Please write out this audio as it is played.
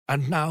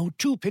And now,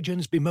 two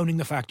pigeons bemoaning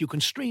the fact you can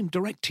stream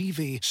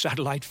DirecTV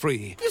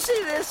satellite-free. You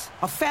see this?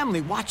 A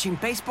family watching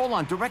baseball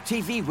on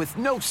DirecTV with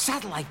no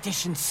satellite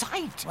dish in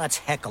sight. Let's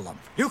heckle them.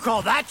 You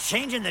call that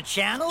changing the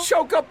channel?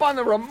 Choke up on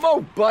the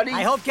remote, buddy.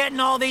 I hope getting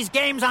all these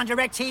games on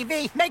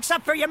DirecTV makes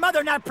up for your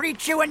mother not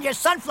pre-chewing your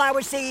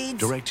sunflower seeds.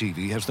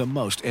 DirecTV has the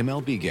most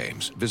MLB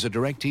games. Visit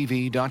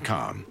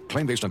DirecTV.com.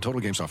 Claim based on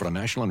total games offered on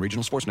national and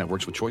regional sports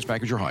networks with choice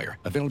package or higher.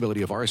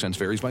 Availability of RSNs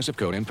varies by zip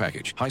code and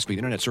package. High-speed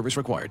internet service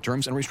required.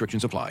 Terms and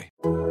restrictions apply.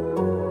 Are you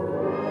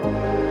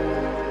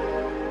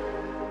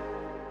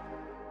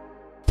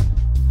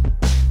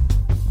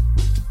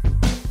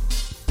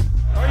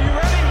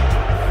ready?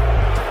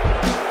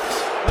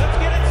 Let's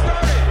get it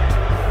started.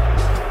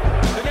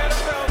 The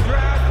NFL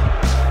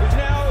Draft is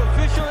now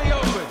officially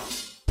open.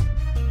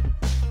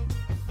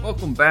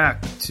 Welcome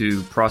back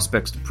to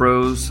Prospects to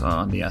Pros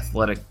on the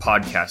Athletic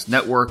Podcast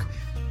Network.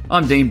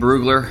 I'm Dane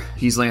Brugler.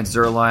 He's Lance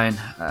Zierlein.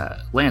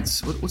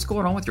 Lance, what's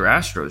going on with your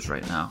Astros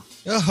right now?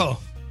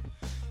 Oh,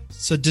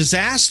 it's a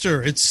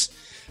disaster.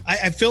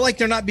 I feel like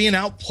they're not being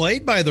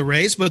outplayed by the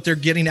Rays, but they're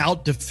getting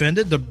out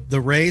defended.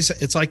 The Rays,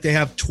 it's like they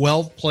have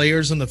 12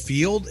 players in the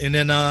field, and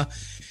then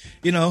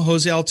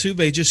Jose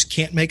Altuve just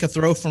can't make a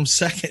throw from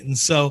second. And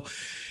so,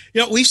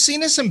 we've seen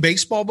this in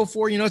baseball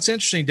before. It's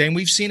interesting, Dane.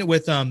 We've seen it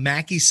with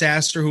Mackey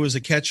Sasser, who was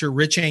a catcher.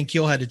 Rich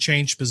Ankiel had to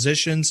change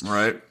positions.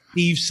 Right.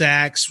 Steve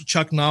Sachs,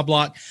 Chuck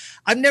Knobloch.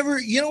 We've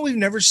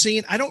never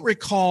seen. I don't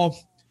recall.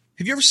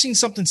 Have you ever seen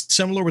something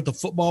similar with a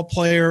football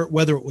player,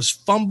 whether it was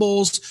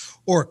fumbles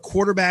or a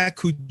quarterback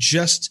who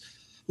just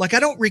I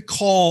don't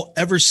recall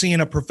ever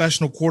seeing a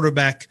professional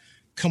quarterback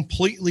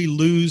completely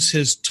lose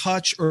his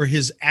touch or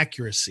his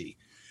accuracy.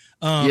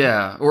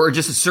 Or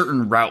just a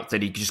certain route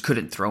that he just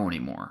couldn't throw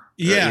anymore.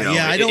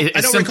 I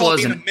don't recall it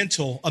being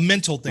a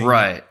mental thing.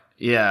 Right.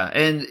 Yeah.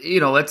 And,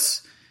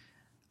 that's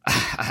 –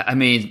 I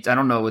mean, I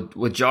don't know.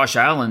 With Josh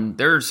Allen,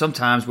 there are some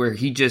times where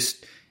he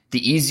just –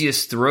 the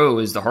easiest throw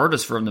is the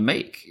hardest for him to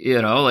make,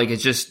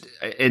 it's just,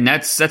 and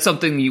that's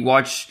something you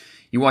watch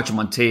him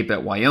on tape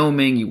at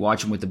Wyoming, you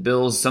watch him with the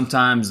Bills.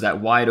 Sometimes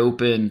that wide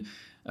open,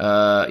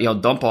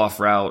 dump off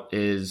route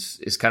is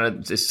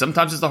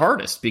sometimes it's the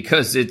hardest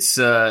because it's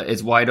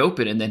wide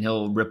open and then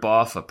he'll rip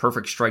off a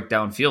perfect strike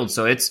downfield.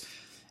 So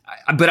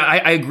but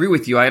I agree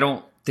with you. I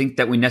don't think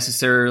that we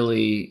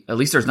necessarily, at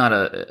least there's not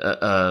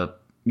a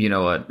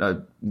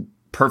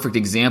perfect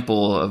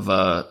example of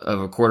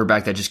a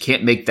quarterback that just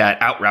can't make that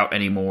out route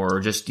anymore. Or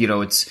just,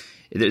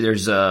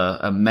 there's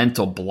a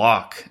mental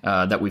block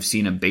that we've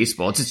seen in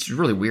baseball. It's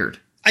really weird.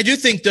 I do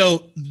think,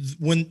 though,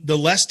 when the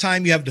less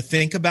time you have to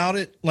think about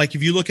it, like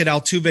if you look at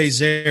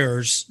Altuve's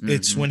errors,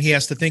 it's when he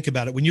has to think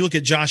about it. When you look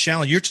at Josh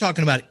Allen, you're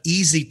talking about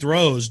easy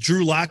throws.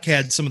 Drew Lock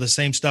had some of the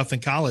same stuff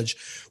in college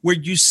where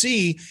you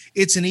see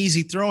it's an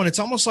easy throw, and it's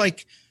almost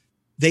like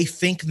they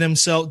think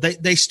themselves,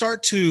 they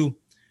start to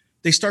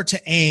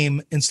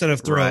aim instead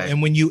of throw. Right.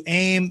 And when you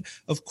aim,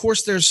 of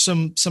course, there's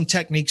some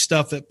technique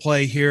stuff at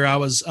play here. I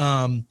was,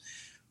 who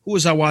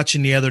was I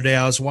watching the other day?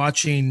 I was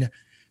watching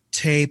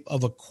tape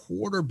of a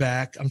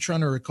quarterback. I'm trying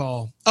to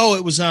recall. Oh,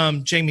 it was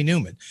Jamie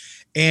Newman.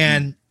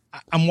 And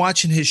I'm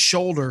watching his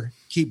shoulder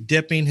keep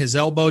dipping, his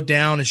elbow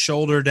down, his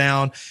shoulder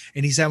down,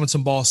 and he's having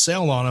some ball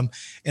sail on him.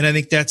 And I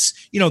think that's,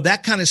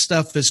 that kind of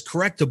stuff is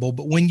correctable.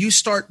 But when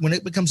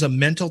it becomes a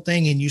mental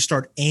thing and you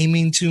start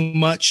aiming too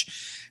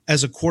much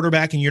as a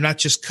quarterback and you're not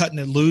just cutting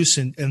it loose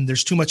and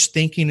there's too much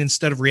thinking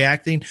instead of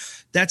reacting,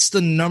 that's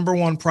the number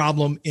one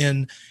problem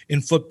in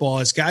football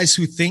is guys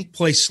who think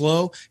play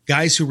slow,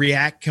 guys who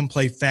react can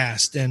play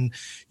fast. And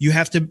you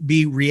have to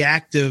be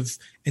reactive.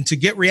 And to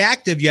get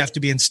reactive, you have to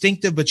be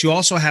instinctive, but you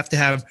also have to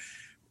have,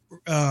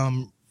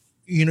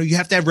 you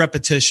have to have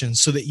repetition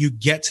so that you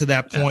get to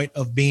that point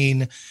of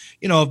being,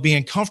 of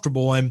being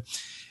comfortable.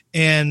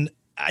 And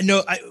I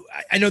know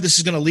this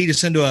is going to lead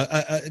us into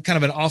a kind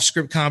of an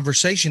off-script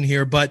conversation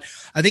here, but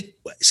I think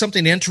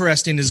something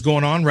interesting is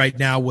going on right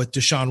now with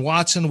Deshaun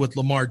Watson, with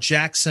Lamar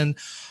Jackson,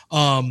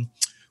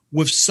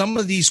 with some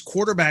of these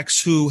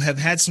quarterbacks who have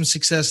had some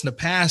success in the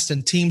past,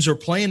 and teams are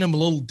playing them a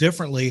little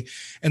differently,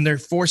 and they're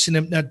forcing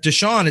him. Now,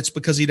 Deshaun, it's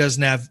because he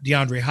doesn't have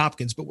DeAndre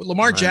Hopkins, but with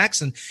Lamar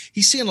Jackson,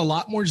 he's seeing a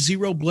lot more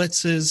zero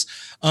blitzes.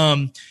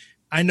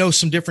 I know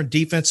some different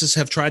defenses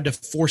have tried to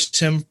force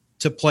him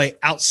to play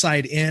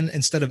outside in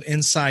instead of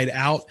inside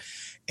out.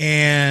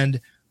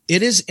 And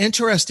it is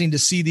interesting to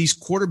see these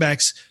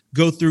quarterbacks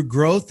go through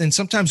growth and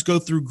sometimes go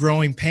through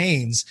growing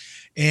pains.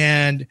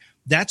 And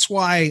that's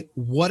why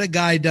what a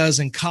guy does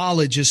in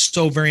college is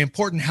so very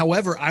important.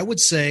 However, I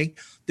would say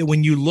that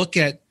when you look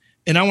at,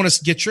 and I want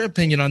to get your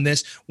opinion on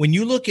this, when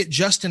you look at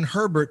Justin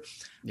Herbert,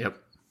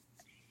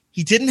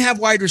 he didn't have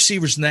wide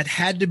receivers, and that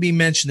had to be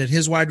mentioned that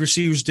his wide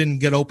receivers didn't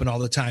get open all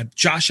the time.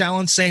 Josh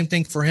Allen, same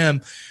thing for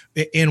him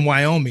in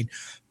Wyoming.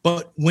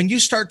 But when you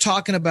start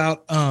talking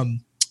about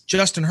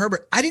Justin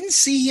Herbert, I didn't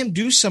see him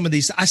do some of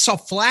these. I saw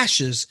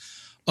flashes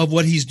of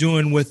what he's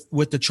doing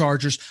with the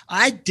Chargers.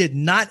 I did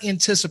not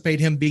anticipate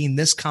him being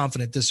this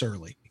confident this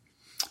early.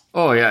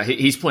 Oh, yeah.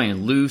 He's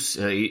playing loose.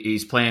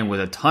 He's playing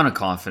with a ton of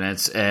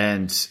confidence.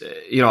 And,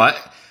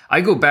 I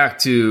go back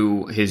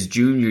to his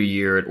junior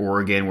year at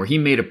Oregon where he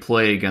made a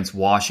play against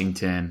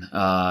Washington.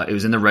 It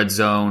was in the red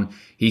zone.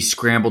 He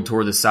scrambled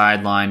toward the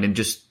sideline and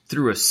just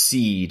threw a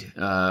seed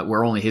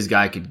where only his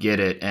guy could get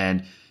it.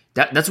 And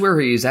that's where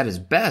he is at his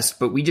best,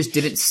 but we just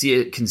didn't see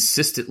it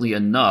consistently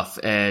enough.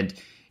 And,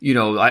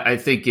 I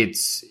think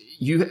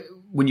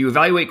when you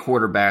evaluate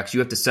quarterbacks,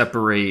 you have to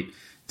separate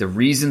the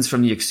reasons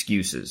from the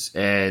excuses.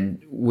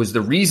 And was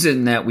the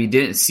reason that we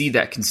didn't see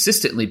that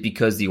consistently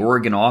because the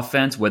Oregon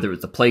offense, whether it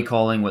was the play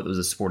calling, whether it was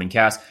the supporting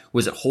cast,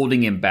 was it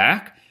holding him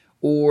back?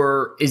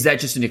 Or is that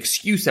just an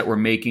excuse that we're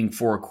making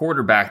for a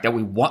quarterback that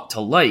we want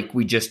to like?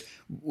 We just,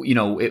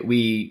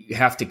 we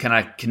have to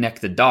kind of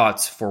connect the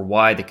dots for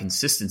why the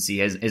consistency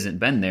hasn't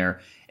been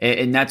there.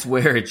 And that's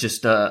where it's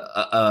just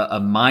a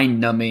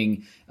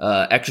mind-numbing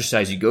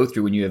exercise you go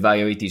through when you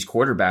evaluate these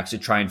quarterbacks to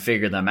try and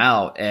figure them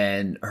out.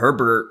 And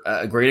Herbert,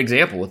 a great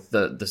example with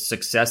the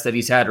success that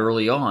he's had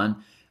early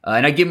on.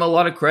 And I give him a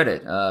lot of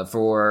credit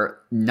for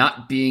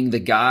not being the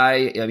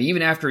guy. I mean,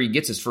 even after he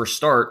gets his first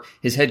start,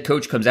 his head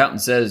coach comes out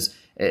and says,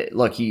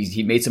 look,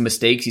 he made some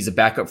mistakes. He's a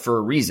backup for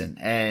a reason.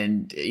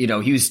 And,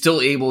 he was still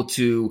able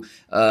to,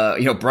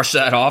 brush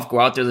that off, go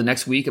out there the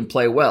next week and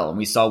play well. And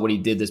we saw what he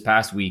did this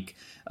past week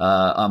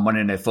on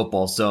Monday Night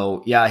Football.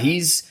 So, yeah,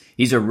 he's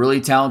a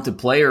really talented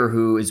player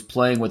who is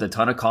playing with a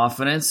ton of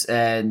confidence.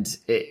 And,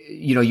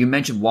 you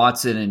mentioned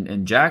Watson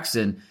and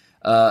Jackson,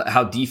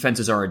 how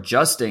defenses are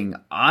adjusting.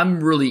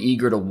 I'm really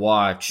eager to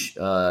watch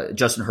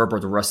Justin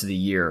Herbert the rest of the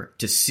year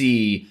to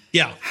see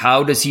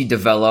how does he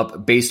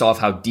develop based off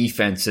how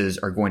defenses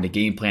are going to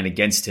game plan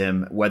against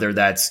him, whether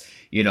that's,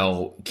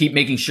 keep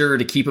making sure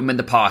to keep him in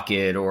the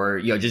pocket or,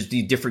 just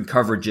the different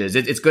coverages.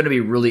 It's going to be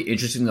really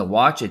interesting to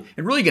watch and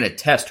really going to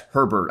test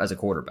Herbert as a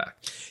quarterback.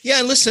 Yeah,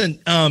 and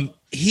listen,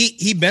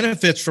 he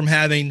benefits from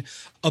having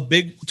a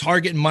big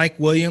target in Mike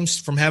Williams,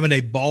 from having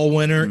a ball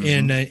winner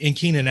in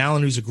Keenan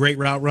Allen, who's a great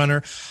route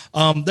runner.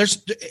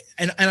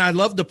 And I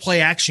love the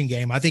play action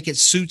game. I think it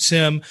suits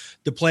him,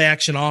 the play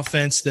action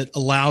offense that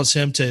allows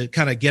him to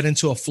kind of get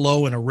into a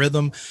flow and a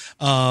rhythm,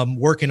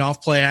 working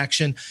off play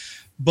action.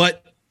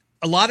 But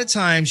a lot of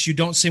times you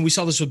don't see, we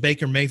saw this with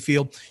Baker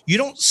Mayfield, you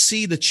don't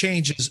see the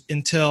changes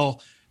until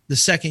the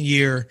second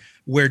year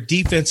where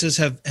defenses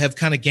have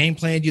kind of game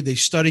planned you. They've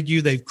studied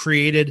you. They've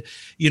created,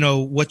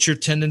 what your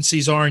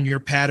tendencies are and your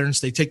patterns.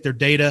 They take their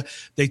data,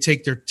 they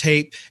take their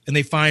tape, and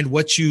they find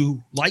what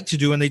you like to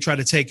do, and they try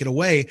to take it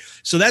away.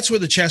 So that's where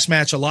the chess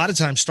match a lot of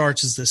times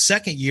starts, is the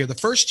second year. The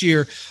first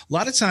year, a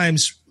lot of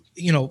times,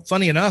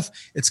 funny enough,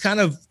 it's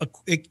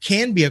it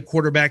can be a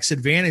quarterback's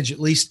advantage, at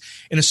least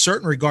in a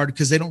certain regard,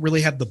 because they don't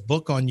really have the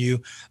book on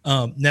you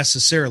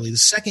necessarily. The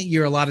second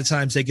year, a lot of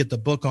times they get the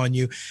book on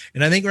you.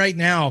 And I think right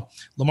now,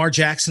 Lamar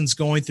Jackson's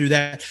going through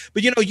that.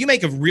 But, you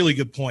make a really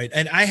good point.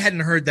 And I hadn't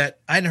heard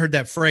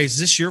that phrase. Is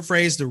this your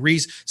phrase,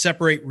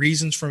 separate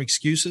reasons from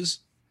excuses?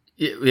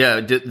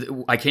 Yeah,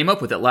 I came up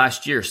with it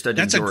last year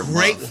studying Jordan Love.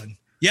 That's a great one.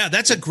 Yeah,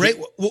 that's a great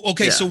 –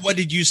 okay, yeah. So what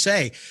did you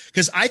say?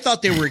 Because I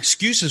thought there were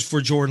excuses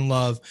for Jordan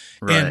Love,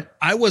 and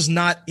I was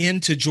not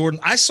into Jordan.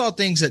 I saw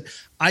things that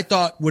I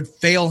thought would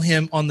fail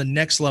him on the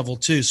next level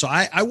too. So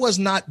I was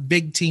not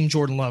big team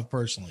Jordan Love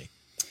personally.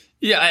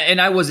 Yeah,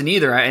 and I wasn't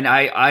either. And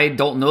I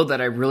don't know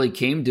that I really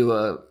came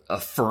to a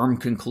firm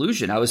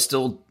conclusion. I was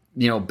still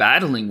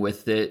battling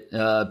with it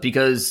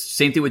because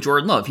same thing with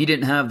Jordan Love. He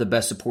didn't have the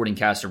best supporting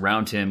cast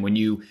around him when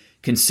you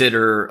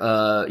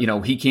consider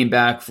he came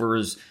back for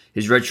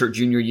his redshirt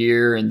junior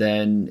year, and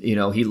then,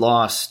 he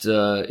lost,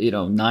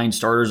 9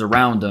 starters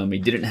around him. He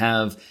didn't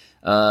have,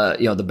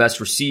 the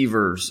best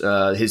receivers.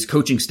 His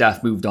coaching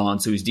staff moved on,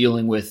 so he's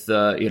dealing with,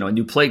 a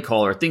new play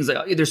caller, things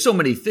like, there's so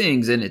many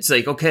things, and it's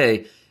like,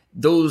 okay,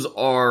 those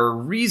are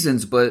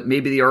reasons, but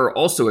maybe they are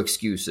also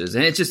excuses.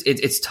 And it's just,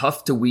 it's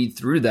tough to weed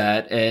through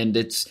that. And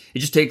it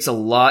just takes a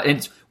lot.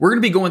 And we're going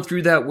to be going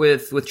through that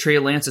with Trey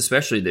Lance,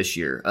 especially this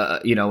year,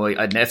 an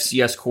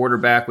FCS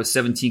quarterback with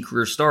 17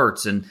 career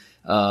starts. And,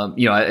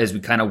 as we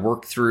kind of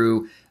work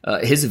through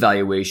his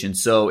evaluation.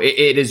 So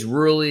it's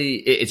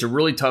a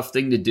really tough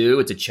thing to do.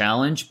 It's a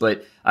challenge,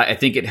 but I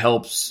think it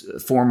helps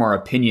form our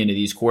opinion of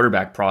these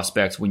quarterback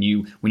prospects when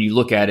you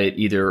look at it,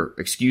 either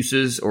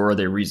excuses or are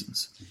they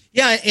reasons.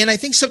 Yeah. And I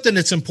think something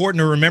that's important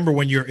to remember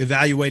when you're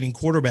evaluating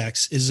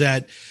quarterbacks is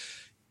that,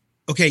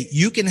 okay,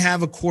 you can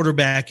have a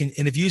quarterback and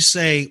if you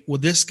say, well,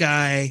 this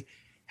guy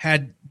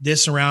had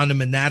this around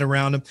him and that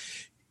around him,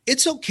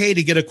 it's okay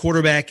to get a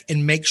quarterback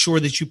and make sure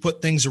that you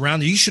put things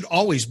around. You should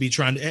always be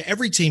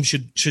every team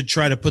should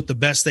try to put the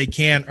best they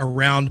can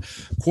around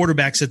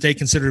quarterbacks that they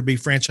consider to be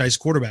franchise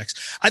quarterbacks.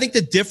 I think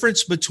the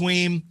difference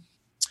between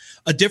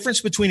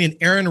an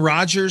Aaron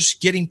Rodgers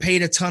getting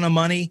paid a ton of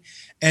money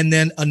and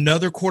then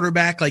another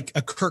quarterback like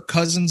a Kirk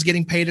Cousins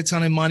getting paid a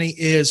ton of money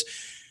is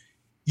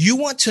you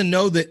want to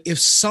know that if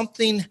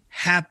something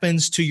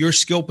happens to your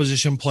skill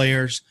position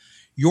players,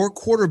 your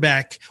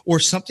quarterback, or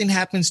something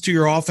happens to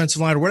your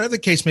offensive line or whatever the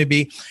case may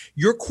be,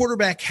 your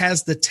quarterback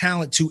has the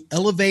talent to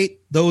elevate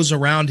those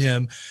around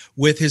him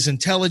with his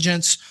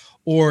intelligence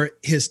or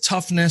his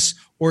toughness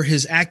or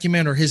his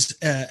acumen or his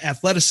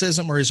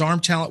athleticism or his arm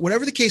talent,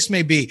 whatever the case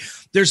may be.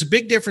 There's a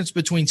big difference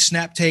between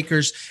snap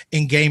takers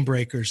and game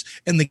breakers.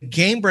 And the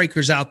game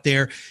breakers out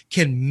there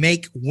can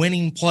make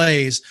winning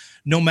plays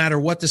no matter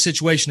what the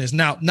situation is.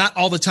 Now, not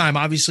all the time.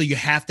 Obviously, you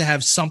have to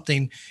have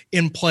something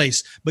in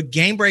place, but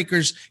game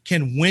breakers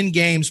can win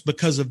games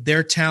because of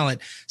their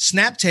talent.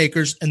 Snap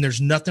takers, and there's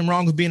nothing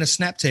wrong with being a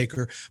snap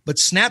taker, but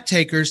snap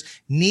takers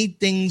need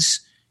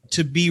things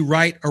to be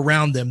right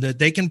around them, that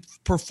they can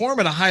perform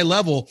at a high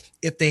level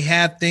if they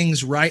have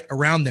things right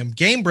around them.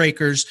 Game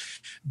breakers,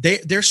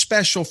 they're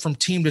special from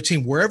team to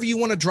team. Wherever you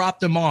want to drop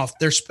them off,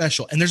 they're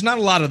special. And there's not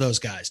a lot of those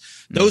guys.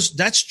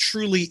 That's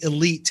truly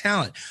elite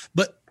talent.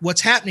 But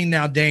what's happening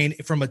now, Dane,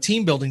 from a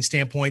team building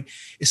standpoint,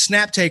 is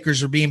snap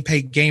takers are being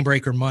paid game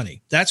breaker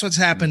money. That's what's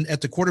happened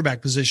at the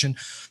quarterback position.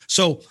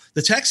 So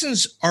the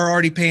Texans are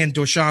already paying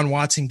Deshaun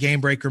Watson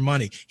game breaker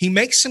money. He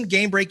makes some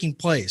game breaking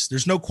plays.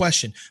 There's no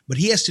question, but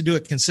he has to do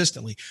it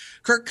consistently.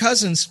 Kirk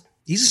Cousins,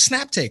 he's a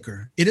snap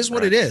taker. It is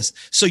what it is.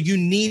 So you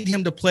need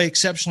him to play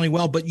exceptionally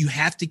well, but you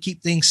have to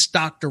keep things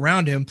stocked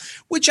around him,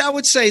 which I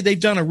would say they've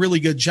done a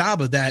really good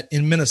job of that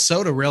in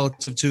Minnesota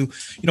relative to,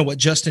 what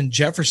Justin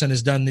Jefferson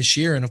has done this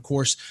year. And of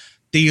course,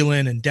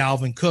 Thielen and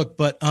Dalvin Cook.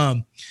 But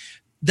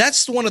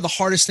that's one of the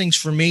hardest things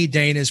for me,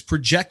 Dane, is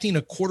projecting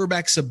a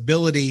quarterback's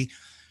ability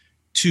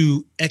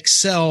to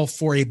excel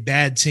for a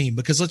bad team.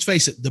 Because let's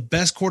face it, the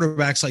best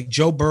quarterbacks like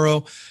Joe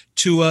Burrow,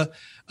 Tua,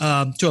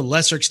 to a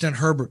lesser extent,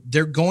 Herbert,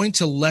 they're going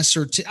to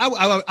lesser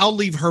I'll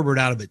leave Herbert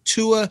out of it.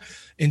 Tua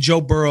and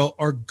Joe Burrow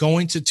are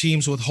going to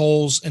teams with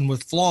holes and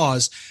with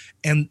flaws.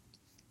 And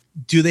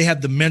do they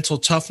have the mental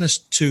toughness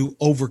to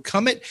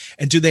overcome it?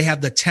 And do they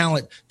have the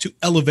talent to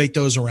elevate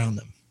those around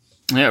them?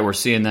 Yeah, we're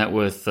seeing that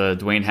with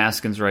Dwayne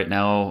Haskins right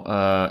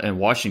now in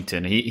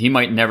Washington. He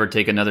might never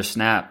take another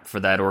snap for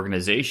that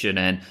organization,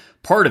 and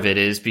part of it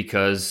is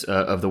because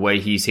of the way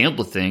he's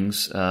handled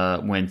things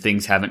when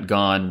things haven't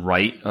gone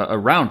right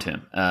around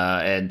him.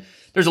 And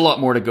there's a lot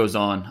more that goes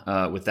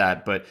on with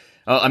that. But,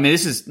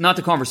 this is not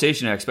the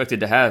conversation I expected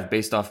to have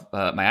based off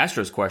my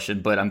Astros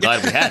question, but I'm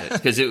glad we had it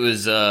because it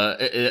was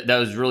that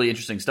was really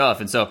interesting stuff.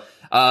 And so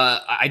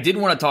I did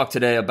want to talk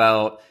today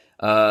about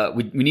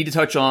we need to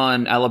touch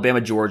on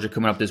Alabama, Georgia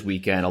coming up this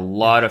weekend. A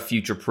lot of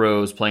future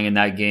pros playing in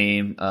that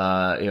game.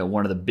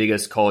 One of the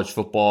biggest college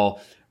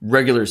football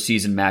regular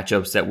season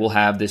matchups that we'll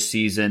have this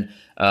season.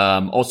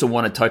 Also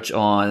want to touch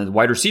on the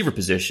wide receiver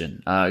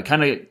position.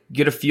 Kind of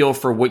get a feel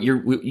for what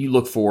you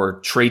look for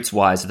traits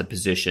wise at the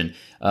position.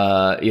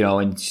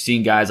 And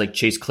seeing guys like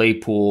Chase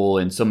Claypool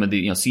and some of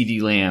the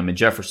CeeDee Lamb and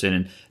Jefferson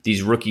and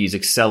these rookies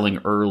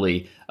excelling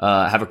early.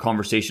 Have a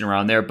conversation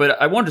around there.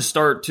 But I wanted to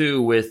start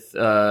too with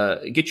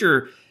get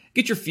your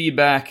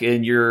feedback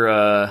and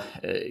your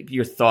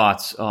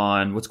thoughts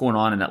on what's going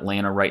on in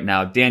Atlanta right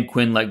now. Dan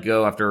Quinn let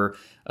go after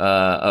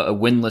a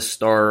winless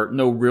start.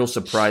 No real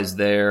surprise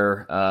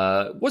there.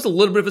 Was a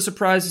little bit of a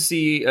surprise to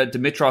see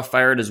Dimitroff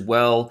fired as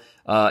well.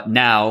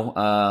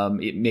 Now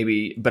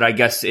but I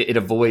guess it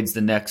avoids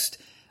the next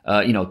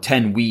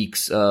 10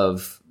 weeks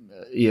of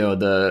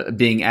the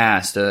being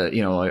asked, are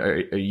you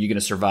going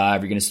to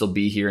survive? Are you going to still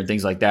be here and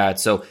things like that?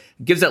 So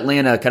it gives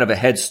Atlanta kind of a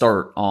head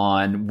start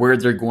on where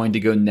they're going to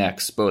go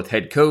next, both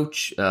head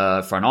coach,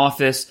 front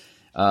office.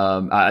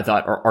 I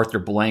thought Arthur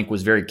Blank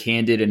was very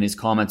candid in his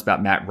comments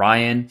about Matt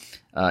Ryan,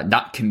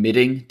 not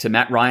committing to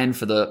Matt Ryan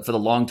for the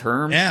long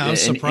term. Yeah, I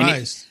was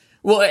surprised.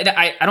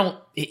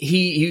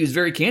 He was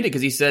very candid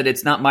because he said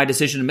it's not my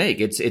decision to make.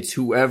 It's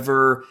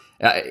whoever.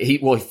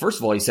 First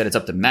of all, he said it's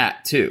up to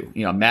Matt too.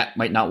 Matt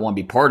might not want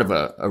to be part of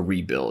a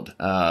rebuild,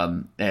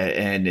 but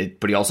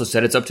he also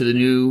said it's up to the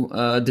new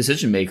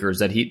decision makers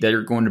that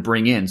they're going to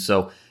bring in.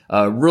 So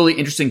really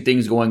interesting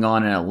things going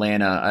on in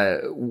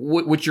Atlanta.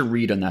 What's your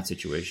read on that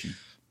situation?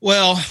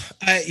 Well,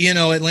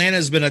 Atlanta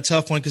has been a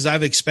tough one because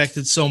I've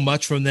expected so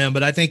much from them,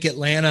 but I think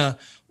Atlanta,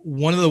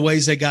 one of the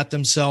ways they got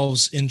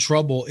themselves in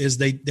trouble is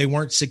they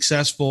weren't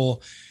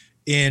successful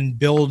in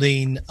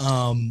building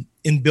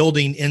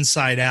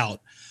inside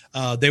out.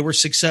 They were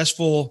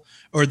successful,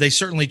 or they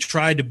certainly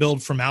tried to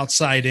build from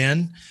outside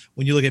in.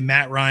 When you look at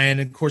Matt Ryan,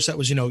 and of course that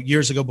was,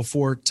 years ago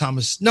before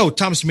Thomas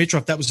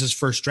Dimitroff, that was his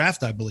first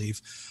draft, I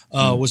believe,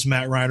 was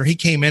Matt Ryan, or he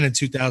came in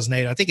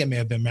 2008. I think it may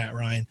have been Matt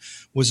Ryan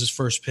was his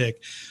first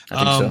pick.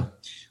 I think so.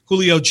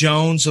 Julio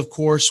Jones, of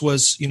course,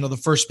 was, the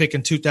first pick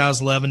in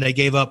 2011. They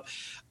gave up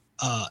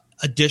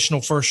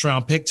additional first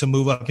round pick to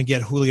move up and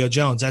get Julio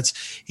Jones.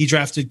 He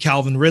drafted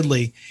Calvin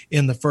Ridley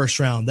in the first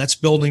round. That's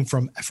building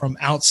from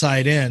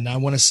outside in. I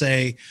want to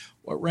say,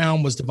 what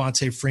round was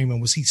Devontae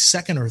Freeman? Was he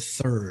second or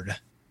third?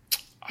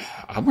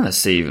 I want to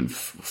say even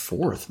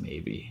fourth,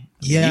 maybe.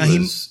 Yeah, he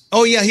was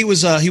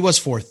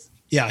fourth.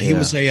 Yeah, he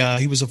was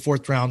a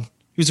fourth round.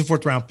 He was a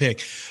fourth round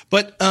pick.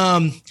 But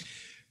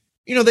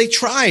they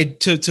tried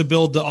to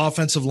build the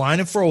offensive line,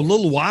 and for a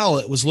little while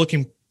it was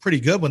looking pretty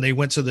good when they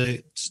went to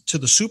the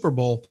Super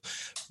Bowl.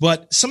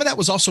 but some of that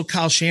was also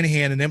Kyle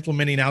Shanahan and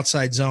implementing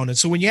outside zone. And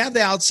so when you have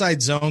the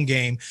outside zone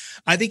game,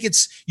 I think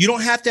you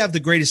don't have to have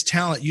the greatest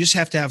talent. You just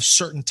have to have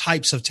certain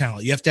types of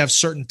talent. You have to have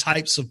certain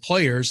types of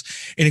players.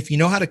 And if you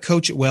know how to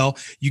coach it well,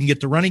 you can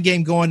get the running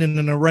game going, and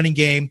then the running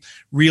game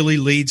really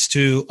leads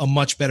to a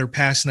much better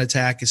passing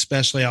attack,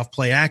 especially off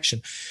play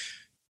action.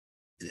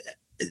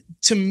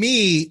 To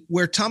me,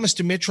 where Thomas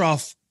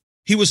Dimitroff,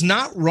 he was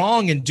not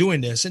wrong in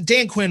doing this. And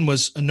Dan Quinn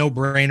was a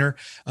no-brainer.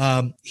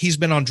 He's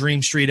been on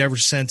Dream Street ever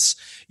since,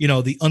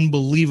 the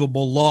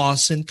unbelievable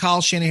loss. And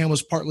Kyle Shanahan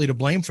was partly to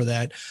blame for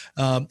that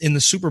in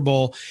the Super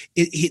Bowl.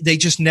 They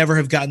just never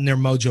have gotten their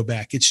mojo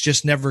back. It's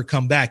just never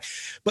come back.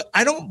 But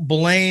I don't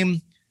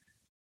blame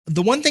 –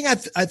 the one thing I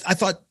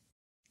thought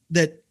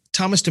that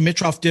Thomas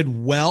Dimitroff did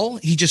well,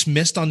 he just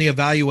missed on the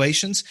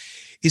evaluations,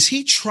 is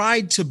he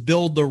tried to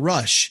build the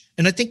rush.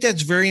 And I think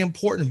that's very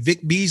important.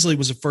 Vic Beasley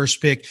was the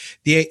first pick,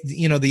 the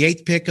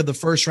eighth pick of the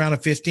first round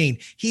of 15.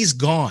 He's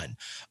gone.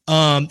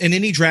 And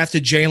then he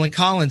drafted Jalen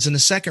Collins in the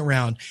second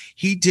round.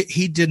 He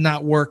did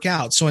not work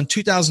out. So in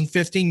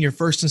 2015, your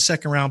first and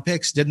second round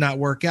picks did not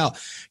work out.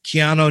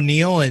 Keanu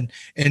O'Neal and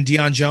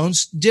Deion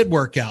Jones did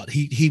work out.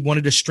 He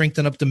wanted to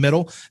strengthen up the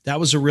middle. That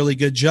was a really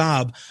good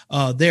job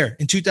there.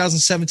 In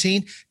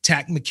 2017,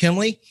 Takk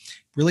McKinley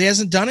really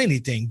hasn't done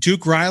anything.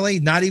 Duke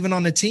Riley, not even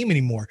on the team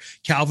anymore.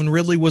 Calvin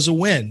Ridley was a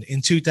win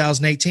in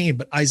 2018,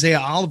 but Isaiah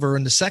Oliver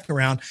in the second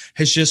round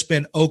has just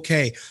been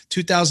okay.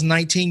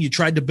 2019, you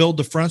tried to build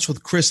the fronts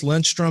with Chris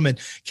Lindstrom and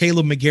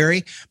Caleb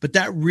McGarry, but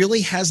that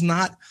really has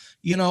not,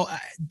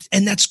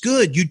 and that's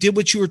good. You did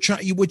what you were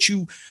trying,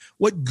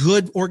 what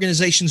good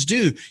organizations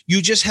do.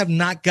 You just have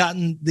not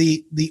gotten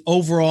the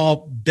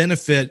overall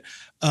benefit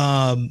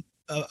of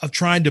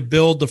trying to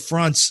build the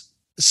fronts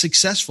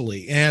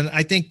successfully. And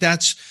I think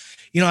that's,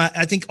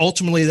 I think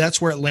ultimately that's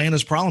where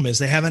Atlanta's problem is.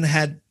 They haven't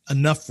had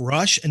enough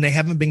rush, and they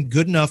haven't been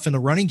good enough in the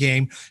running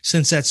game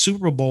since that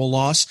Super Bowl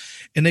loss,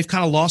 and they've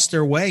kind of lost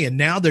their way. And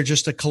now they're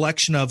just a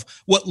collection of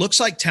what looks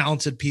like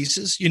talented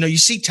pieces. You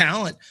see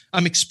talent.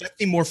 I'm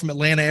expecting more from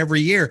Atlanta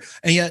every year,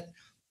 and yet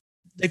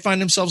they find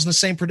themselves in the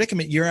same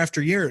predicament year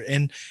after year.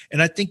 And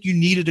I think you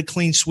needed a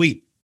clean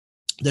sweep.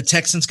 The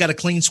Texans got a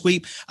clean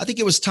sweep. I think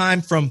it was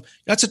time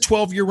that's a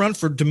 12-year run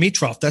for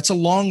Dimitroff. That's a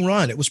long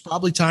run. It was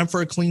probably time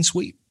for a clean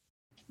sweep.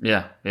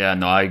 Yeah,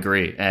 no, I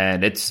agree.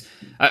 And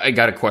I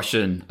got a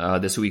question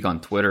this week on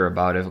Twitter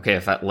about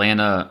if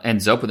Atlanta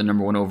ends up with the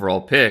number 1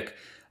 overall pick,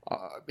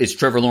 is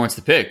Trevor Lawrence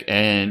the pick?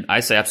 And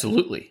I say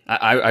absolutely.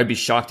 I'd be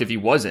shocked if he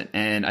wasn't.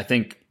 And I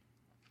think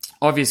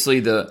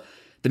obviously the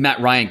Matt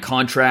Ryan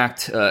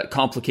contract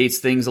complicates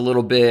things a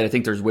little bit. I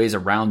think there's ways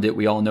around it.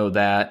 We all know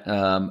that.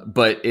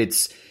 But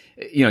it's,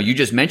 you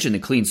just mentioned the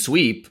clean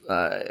sweep.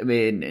 I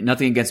mean,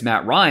 nothing against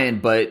Matt Ryan,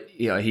 but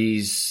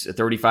he's a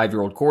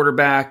 35-year-old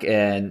quarterback,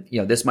 and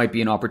this might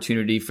be an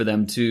opportunity for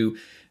them to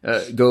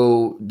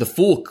go the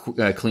full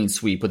clean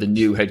sweep with a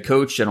new head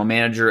coach, general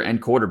manager,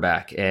 and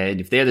quarterback. And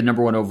if they had the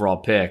number 1 overall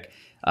pick,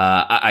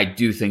 I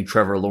do think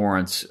Trevor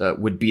Lawrence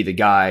would be the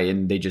guy,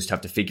 and they just have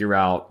to figure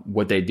out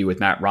what they do with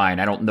Matt Ryan.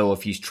 I don't know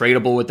if he's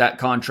tradable with that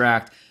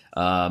contract.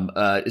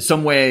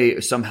 Some way,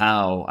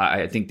 somehow,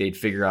 I think they'd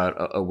figure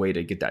out a way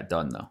to get that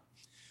done, though.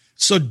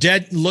 So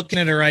looking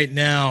at it right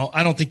now,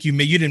 I don't think you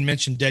didn't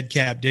mention dead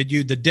cap, did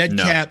you? The dead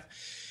cap.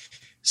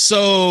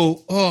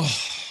 So,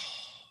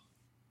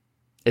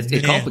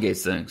 it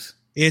complicates things.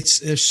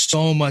 There's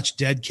so much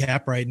dead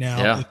cap right now.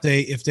 Yeah.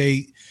 If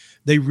they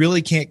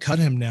really can't cut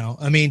him now.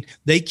 I mean,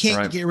 they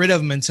can't get rid of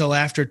him until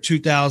after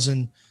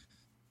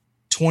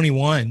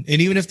 2021.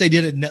 And even if they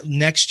did it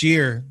next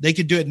year, they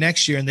could do it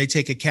next year and they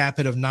take a cap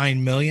hit of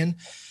 $9 million.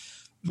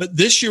 But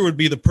this year would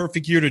be the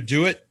perfect year to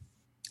do it.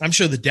 I'm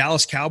sure the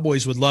Dallas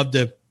Cowboys would love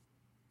to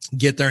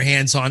get their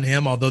hands on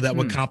him, although that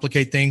would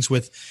complicate things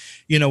with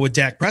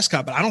Dak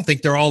Prescott. But I don't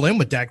think they're all in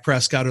with Dak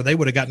Prescott, or they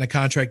would have gotten a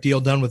contract deal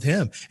done with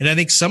him. And I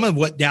think some of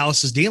what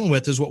Dallas is dealing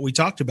with is what we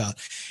talked about.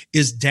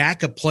 Is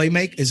Dak a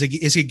playmaker?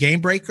 Is he a game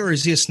breaker, or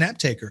is he a snap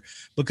taker?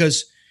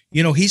 Because,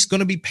 he's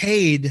going to be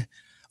paid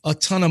a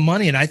ton of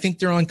money. And I think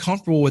they're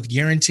uncomfortable with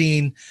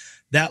guaranteeing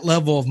that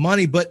level of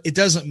money, but it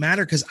doesn't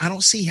matter because I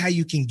don't see how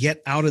you can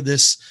get out of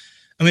this.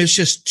 I mean, it's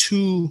just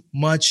too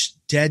much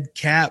dead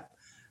cap,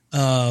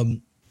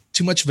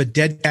 too much of a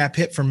dead cap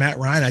hit for Matt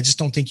Ryan. I just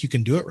don't think you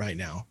can do it right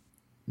now.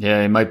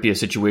 Yeah, it might be a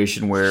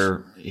situation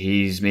where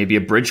he's maybe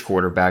a bridge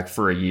quarterback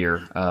for a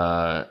year,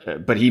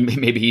 but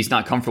maybe he's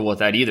not comfortable with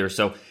that either.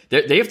 So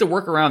they have to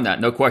work around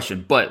that, no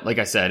question. But like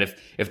I said,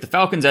 if the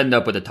Falcons end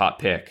up with a top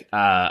pick,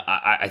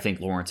 I think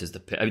Lawrence is the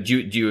pick.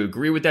 Do you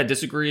agree with that?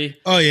 Disagree?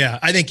 Oh yeah,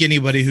 I think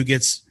anyone who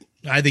gets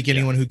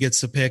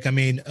the pick, I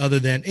mean, other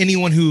than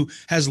anyone who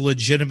has a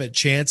legitimate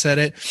chance at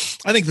it,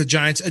 I think the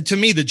Giants, to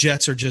me, the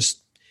Jets are just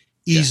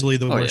easily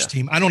the worst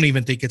team. I don't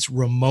even think it's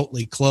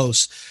remotely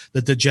close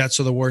that the Jets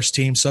are the worst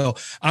team. So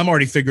I'm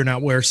already figuring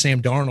out where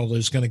Sam Darnold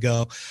is going to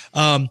go.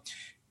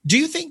 Do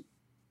you think,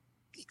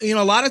 a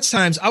lot of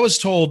times I was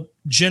told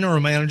general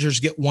managers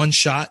get one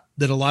shot,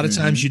 that a lot of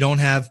times you don't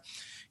have,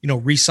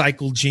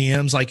 recycled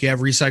GMs like you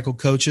have recycled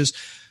coaches.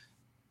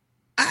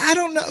 I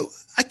don't know.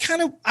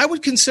 I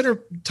would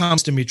consider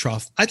Thomas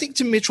Dimitroff. I think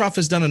Dimitroff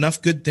has done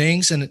enough good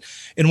things. And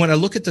when I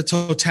look at the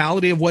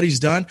totality of what he's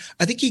done,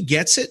 I think he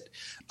gets it.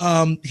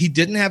 He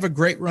didn't have a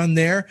great run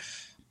there.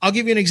 I'll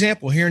give you an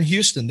example here in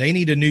Houston. They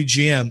need a new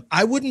GM.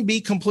 I wouldn't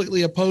be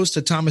completely opposed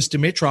to Thomas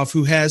Dimitroff,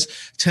 who has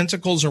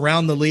tentacles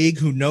around the league,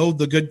 who know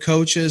the good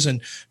coaches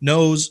and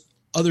knows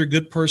other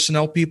good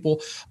personnel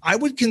people. I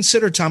would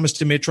consider Thomas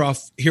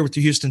Dimitroff here with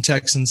the Houston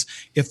Texans.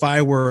 If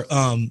I were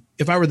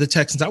the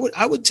Texans,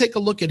 I would take a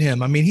look at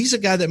him. I mean, he's a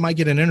guy that might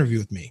get an interview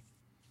with me.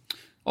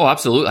 Oh,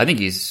 absolutely. I think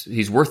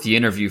he's worth the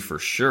interview for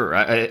sure.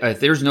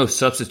 There's no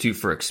substitute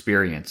for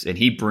experience, and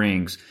he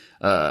brings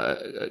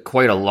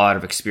quite a lot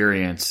of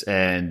experience.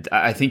 And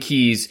I think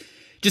he's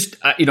just,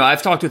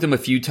 I've talked with him a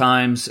few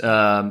times,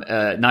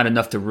 not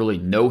enough to really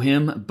know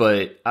him,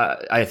 but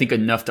I think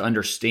enough to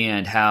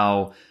understand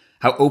how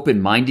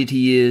open-minded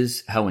he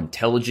is, how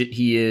intelligent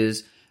he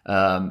is.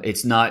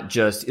 It's not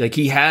just like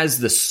he has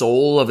the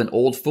soul of an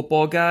old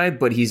football guy,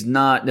 but he's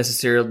not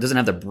necessarily doesn't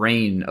have the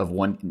brain of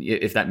one,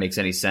 if that makes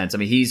any sense. I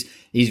mean,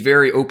 he's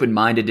very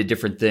open-minded to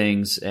different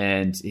things,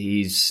 and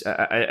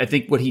I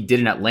think what he did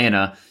in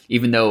Atlanta,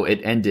 even though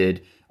it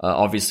ended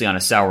obviously on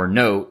a sour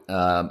note,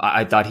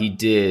 I thought he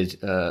did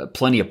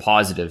plenty of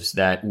positives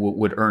that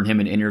would earn him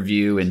an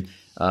interview. And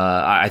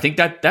I think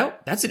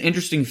that's an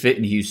interesting fit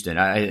in Houston.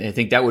 I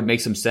think that would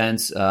make some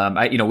sense.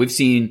 We've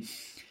seen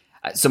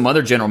some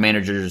other general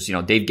managers,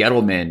 Dave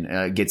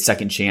Gettleman get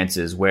second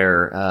chances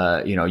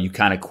where, you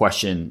kind of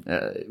question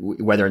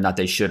whether or not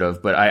they should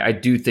have. But I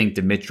do think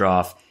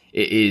Dimitroff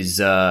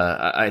is,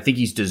 I think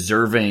he's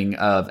deserving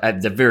of,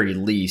 at the very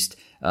least,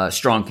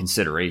 strong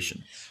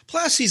consideration.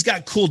 Plus, he's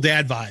got cool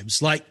dad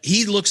vibes. Like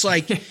he looks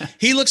like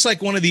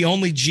one of the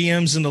only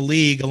GMs in the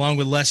league, along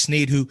with Les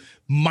Snead, who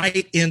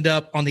might end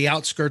up on the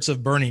outskirts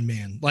of Burning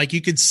Man. Like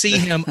you could see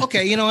him.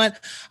 Okay, you know what?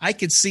 I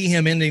could see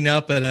him ending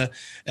up at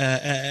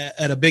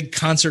a big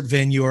concert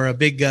venue or a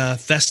big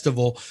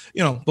festival.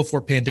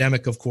 Before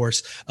pandemic, of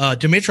course.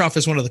 Dimitroff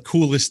is one of the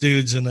coolest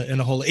dudes in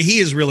the whole. He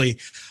is really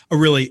a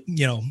really.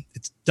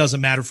 It doesn't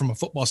matter from a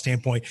football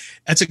standpoint.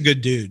 That's a good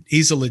dude.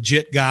 He's a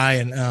legit guy,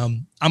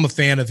 and I'm a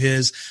fan of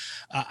his.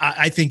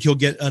 I think he'll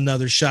get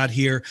another shot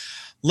here.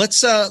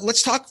 Let's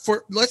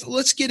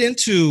get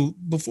into,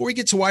 before we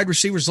get to wide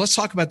receivers, let's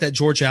talk about that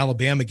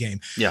Georgia-Alabama game.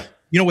 Yeah.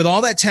 With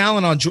all that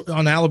talent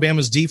on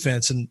Alabama's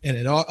defense, and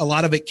a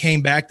lot of it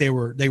came back. They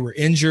were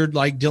injured,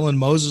 like Dylan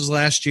Moses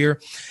last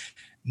year.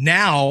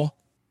 Now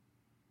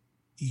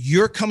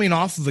you're coming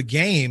off of a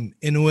game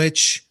in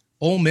which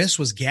Ole Miss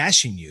was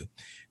gashing you.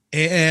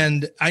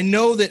 And I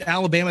know that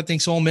Alabama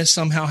thinks Ole Miss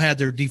somehow had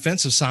their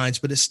defensive signs,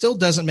 but it still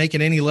doesn't make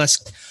it any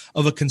less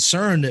of a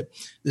concern that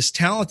this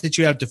talent that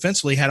you have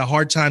defensively had a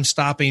hard time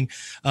stopping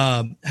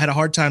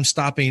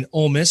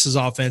Ole Miss's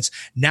offense.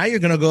 Now you're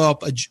going to go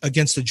up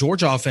against the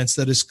Georgia offense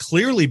that is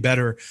clearly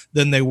better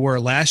than they were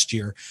last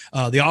year.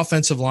 The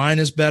offensive line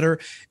is better,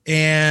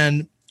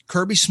 and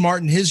Kirby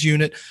Smart and his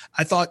unit,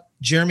 I thought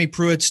Jeremy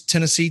Pruitt's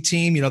Tennessee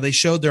team, they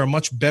showed they're a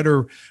much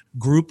better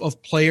group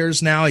of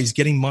players now. He's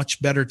getting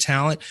much better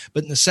talent.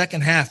 But in the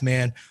second half,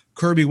 man,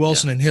 Kirby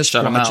Wilson and his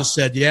squad just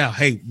said, yeah,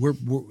 hey,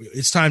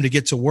 it's time to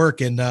get to work.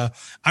 And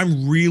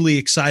I'm really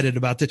excited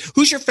about this.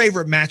 Who's your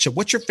favorite matchup?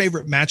 What's your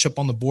favorite matchup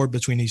on the board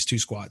between these two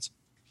squads?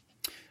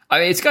 I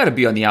mean, it's got to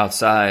be on the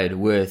outside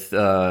with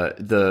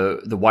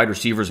the wide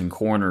receivers and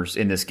corners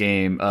in this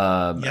game,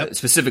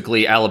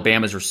 specifically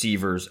Alabama's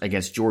receivers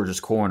against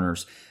Georgia's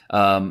corners.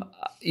 When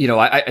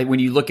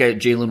you look at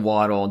Jalen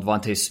Waddle and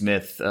Devontae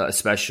Smith,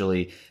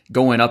 especially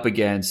going up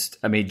against,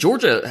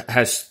 Georgia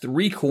has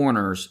three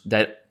corners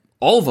that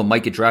all of them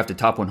might get drafted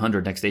top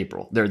 100 next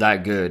April. They're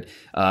that good.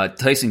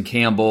 Tyson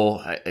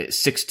Campbell,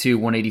 6'2",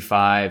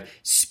 185,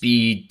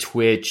 speed,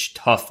 twitch,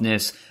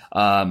 toughness.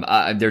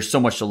 There's so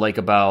much to like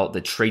about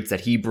the traits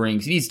that he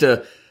brings. He needs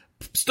to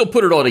still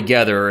put it all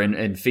together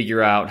and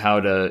figure out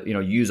how to,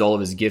 use all of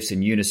his gifts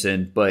in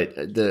unison. But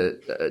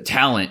the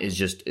talent is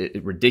just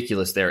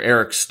ridiculous there.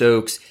 Eric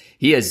Stokes,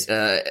 he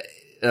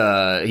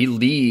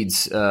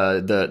leads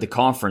the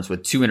conference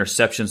with 2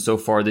 interceptions so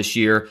far this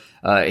year.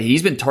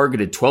 He's been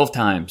targeted 12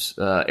 times,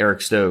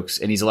 Eric Stokes,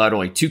 and he's allowed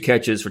only 2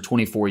 catches for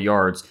 24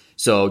 yards.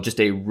 So just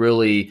a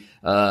really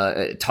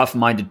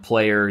tough-minded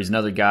player. He's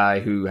another guy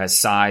who has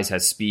size,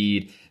 has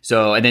speed.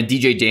 So, and then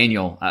DJ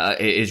Daniel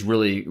is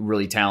really,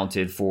 really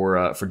talented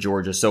for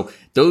Georgia. So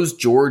those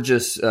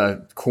Georgia's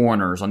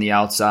corners on the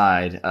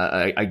outside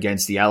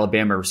against the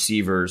Alabama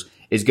receivers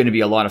is going to be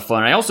a lot of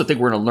fun. I also think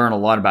we're going to learn a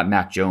lot about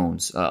Mac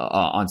Jones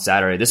on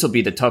Saturday. This will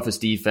be the toughest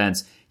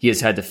defense he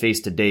has had to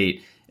face to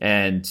date.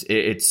 And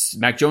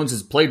Mac Jones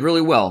has played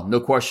really well,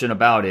 no question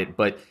about it.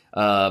 But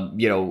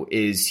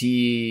is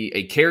he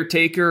a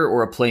caretaker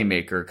or a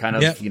playmaker? Kind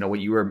of, what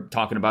you were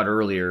talking about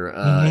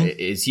earlier.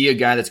 Is he a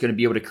guy that's going to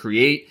be able to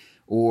create?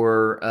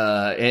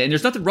 And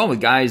there's nothing wrong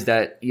with guys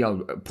that,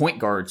 point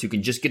guards who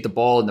can just get the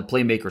ball in the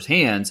playmaker's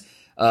hands.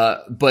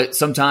 But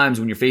sometimes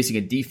when you're facing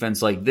a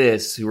defense like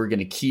this, who are going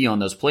to key on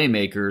those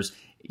playmakers,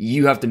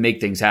 you have to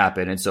make things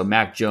happen. And so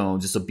Mac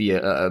Jones, this will be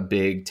a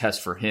big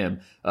test for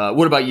him.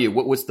 What about you?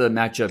 What's the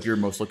matchup you're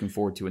most looking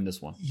forward to in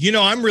this one?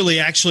 I'm really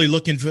actually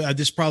looking for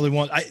this. Probably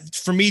one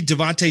for me,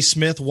 Devontae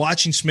Smith.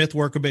 Watching Smith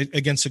work a bit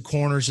against the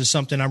corners is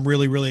something I'm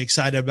really, really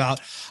excited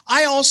about.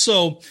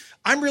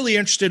 I'm really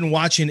interested in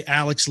watching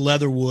Alex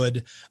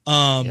Leatherwood.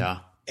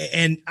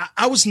 And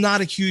I was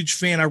not a huge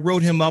fan. I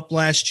wrote him up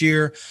last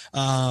year.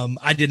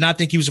 I did not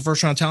think he was a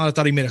first-round talent. I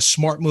thought he made a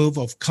smart move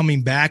of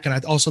coming back, and I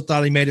also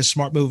thought he made a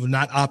smart move of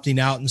not opting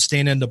out and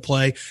staying into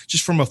play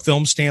just from a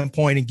film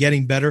standpoint and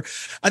getting better.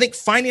 I think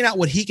finding out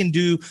what he can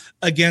do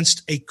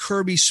against a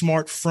Kirby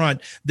Smart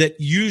front that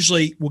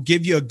usually will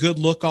give you a good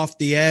look off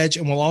the edge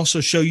and will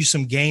also show you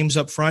some games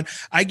up front.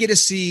 I get to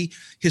see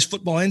his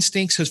football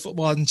instincts, his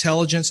football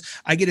intelligence.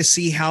 I get to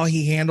see how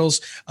he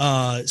handles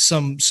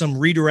some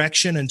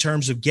redirection in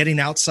terms of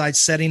getting outside,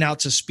 setting out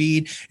to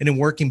speed, and then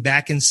working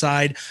back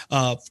inside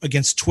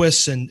against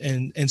twists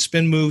and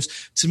spin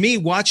moves. To me,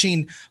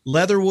 watching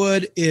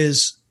Leatherwood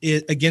is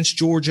against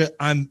Georgia.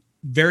 I'm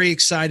very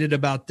excited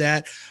about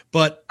that.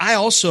 But I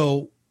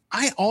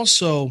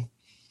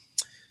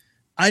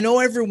know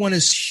everyone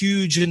is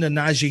huge into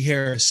Najee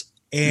Harris.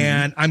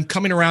 And I'm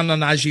coming around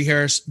on Najee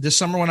Harris. This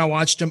summer when I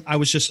watched him, I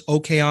was just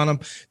okay on him.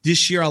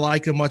 This year, I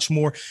like him much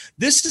more.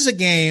 This is a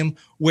game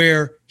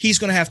where he's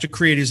going to have to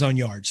create his own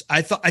yards.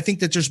 I think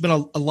that there's been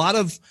a lot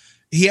of –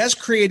 he has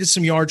created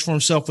some yards for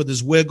himself with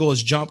his wiggle,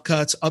 his jump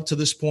cuts up to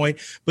this point.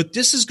 But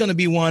this is going to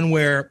be one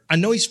where I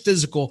know he's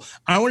physical.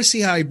 I want to see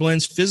how he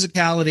blends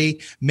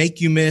physicality,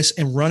 make you miss,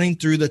 and running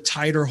through the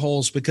tighter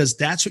holes because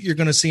that's what you're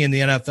going to see in the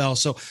NFL.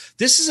 So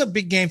this is a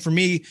big game for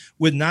me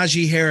with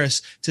Najee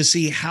Harris to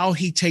see how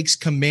he takes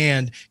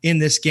command in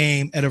this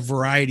game at a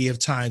variety of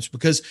times.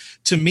 Because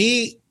to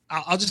me,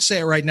 I'll just say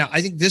it right now,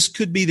 I think this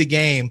could be the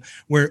game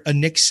where a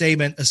Nick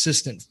Saban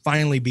assistant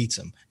finally beats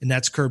him, and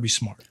that's Kirby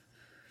Smart.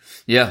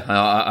 Yeah,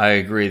 I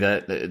agree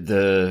that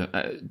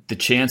the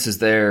chance is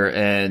there.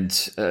 And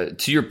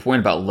to your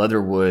point about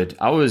Leatherwood,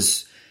 I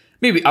was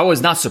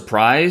not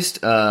surprised,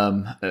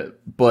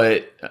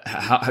 but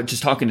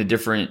just talking to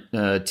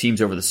different teams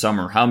over the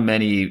summer, how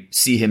many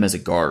see him as a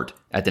guard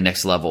at the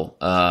next level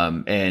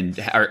and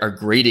are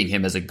grading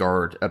him as a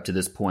guard up to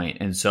this point.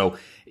 And so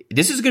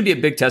this is going to be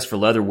a big test for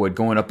Leatherwood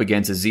going up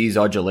against Azeez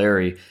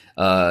Ojulari,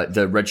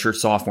 the redshirt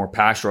sophomore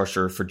pass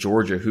rusher for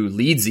Georgia, who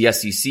leads the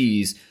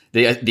SEC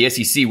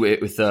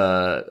with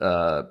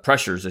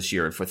pressures this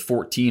year with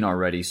 14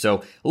 already.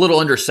 So a little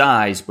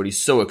undersized, but he's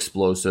so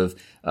explosive.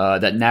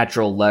 That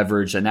natural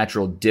leverage, that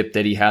natural dip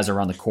that he has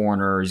around the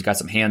corner. He's got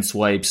some hand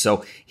swipes.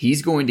 So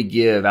he's going to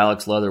give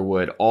Alex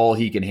Leatherwood all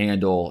he can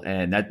handle.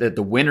 And that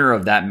the winner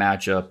of that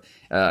matchup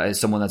is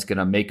someone that's going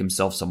to make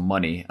himself some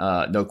money,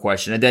 no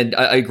question. And then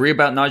I agree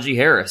about Najee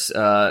Harris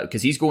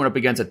because he's going up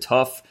against a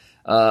tough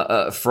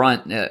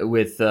front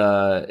with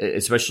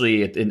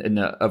especially in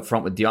the up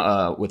front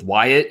with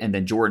Wyatt and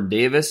then Jordan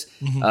Davis,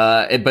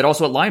 but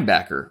also at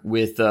linebacker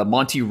with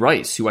Monty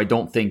Rice, who I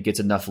don't think gets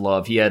enough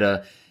love. He had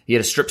a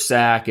strip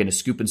sack and a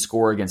scoop and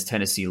score against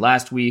Tennessee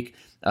last week.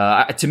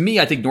 To me,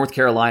 I think North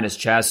Carolina's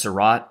Chaz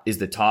Surratt is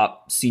the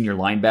top senior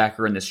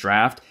linebacker in this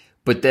draft.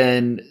 But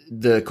then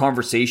the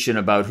conversation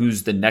about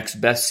who's the next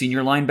best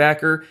senior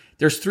linebacker,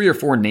 there's 3 or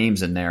 4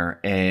 names in there,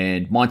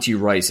 and Monty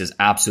Rice is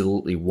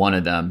absolutely one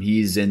of them.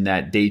 He's in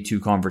that day 2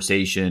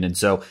 conversation. And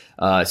so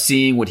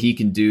seeing what he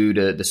can do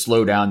to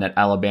slow down that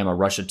Alabama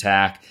rush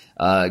attack,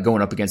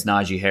 going up against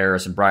Najee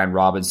Harris and Brian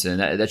Robinson,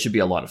 that should be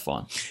a lot of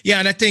fun. Yeah,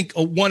 and I think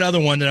one other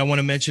one that I want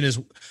to mention is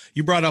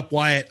you brought up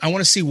Wyatt. I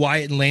want to see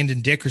Wyatt and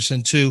Landon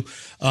Dickerson too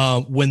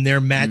when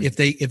they're if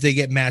they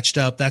get matched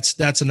up.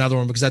 That's another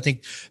one because I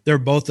think they're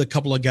both a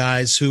couple of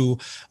guys who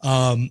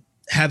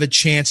have a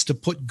chance to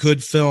put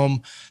good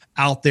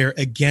out there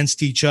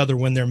against each other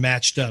when they're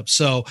matched up.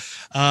 So,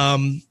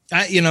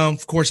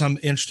 of course I'm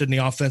interested in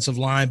the offensive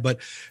line, but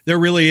there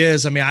really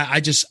is. I mean, I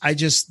just,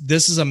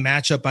 this is a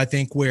matchup I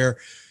think where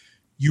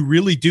you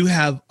really do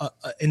have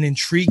an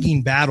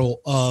intriguing battle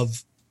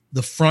of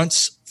the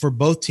fronts for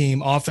both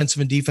team, offensive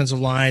and defensive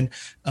line,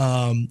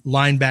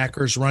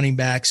 linebackers, running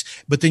backs.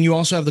 But then you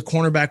also have the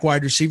cornerback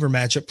wide receiver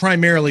matchup,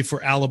 primarily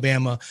for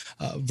Alabama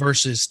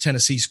versus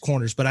Tennessee's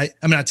corners. But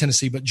I'm not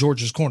Tennessee, but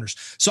Georgia's corners.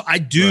 So I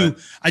do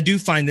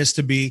find this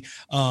to be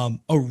a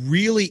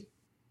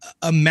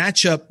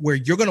matchup where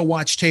you're going to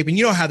watch tape, and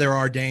you know how there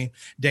are, Dane.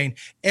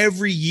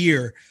 Every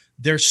year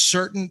there's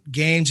certain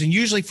games, and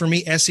usually for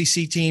me,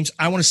 SEC teams,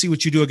 I want to see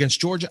what you do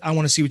against Georgia. I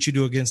want to see what you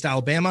do against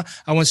Alabama.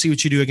 I want to see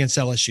what you do against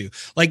LSU.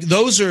 Like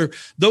those are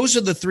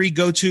the 3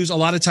 go-tos. A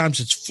lot of times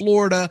it's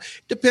Florida.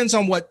 Depends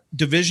on what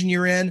division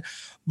you're in.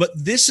 But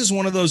this is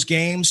one of those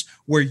games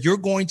where you're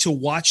going to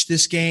watch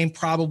this game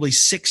probably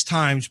 6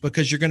 times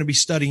because you're going to be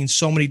studying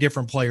so many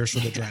different players for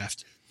the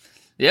draft.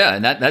 Yeah,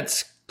 and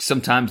that's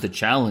sometimes the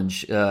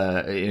challenge.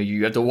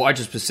 You have to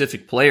watch a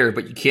specific player,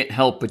 but you can't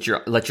help but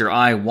let your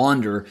eye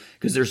wander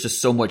because there's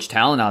just so much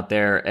talent out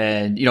there.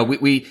 And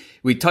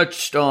we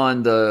touched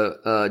on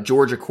the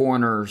Georgia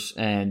corners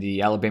and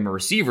the Alabama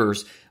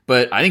receivers,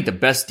 But I think the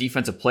best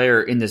defensive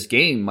player in this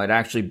game might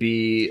actually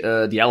be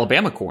the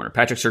Alabama corner,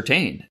 Patrick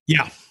Surtain.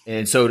 Yeah.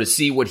 And so to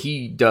see what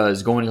he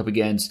does going up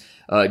against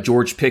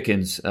George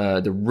Pickens,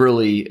 the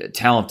really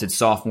talented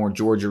sophomore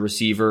Georgia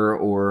receiver,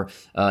 or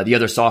the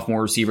other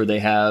sophomore receiver they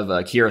have,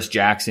 Kearis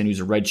Jackson, who's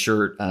a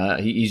redshirt.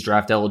 He's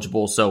draft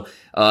eligible. So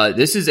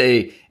this is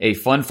a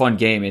fun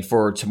game. And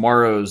for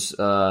tomorrow's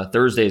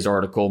Thursday's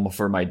article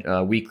for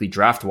my weekly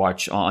draft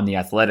watch on The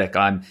Athletic,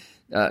 I'm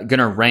going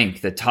to rank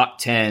the top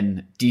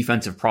 10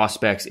 defensive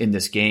prospects in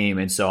this game.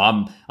 And so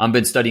I'm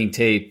been studying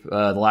tape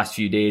the last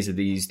few days of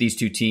these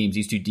two teams,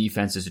 these two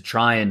defenses, to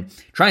try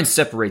and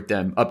separate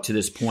them up to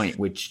this point,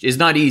 which is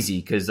not easy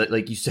because,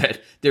 like you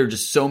said, there are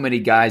just so many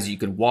guys you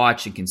can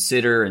watch and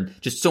consider, and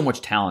just so much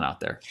talent out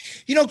there.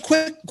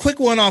 Quick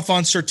one off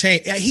on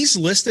Surtain. He's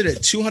listed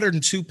at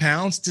 202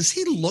 pounds. Does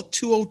he look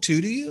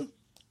 202 to you?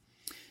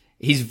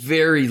 He's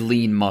very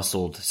lean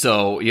muscled.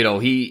 So,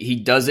 he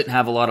doesn't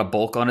have a lot of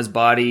bulk on his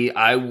body.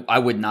 I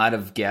would not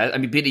have guessed. I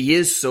mean, but he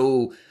is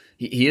so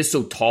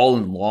tall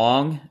and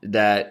long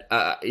that,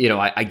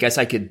 I guess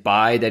I could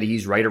buy that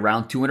he's right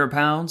around 200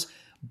 pounds.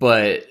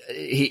 But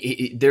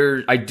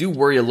I do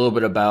worry a little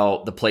bit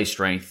about the play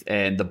strength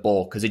and the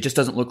bulk, because it just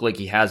doesn't look like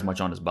he has much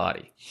on his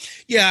body.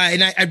 Yeah,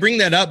 and I bring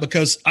that up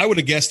because I would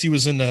have guessed he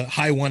was in the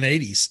high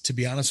 180s, to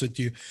be honest with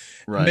you.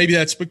 Right. Maybe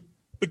that's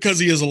because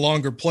he is a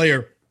longer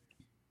player.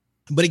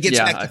 But it gets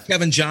back to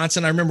Kevin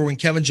Johnson. I remember when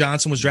Kevin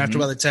Johnson was drafted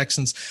by the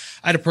Texans,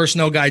 I had a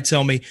personnel guy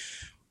tell me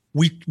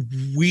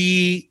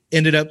we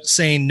ended up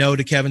saying no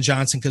to Kevin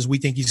Johnson because we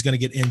think he's going to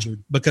get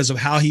injured because of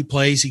how he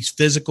plays. He's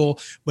physical,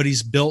 but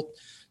he's built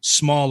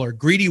smaller.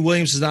 Greedy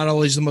Williams is not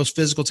always the most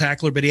physical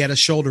tackler, but he had a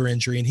shoulder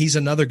injury, and he's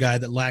another guy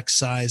that lacks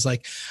size.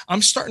 Like,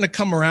 I'm starting to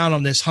come around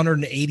on this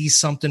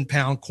 180-something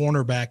pound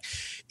cornerback.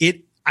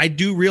 I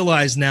do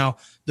realize now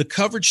the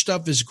coverage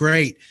stuff is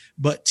great,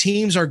 but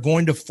teams are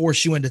going to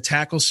force you into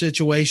tackle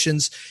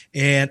situations.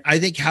 And I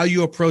think how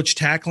you approach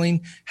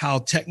tackling, how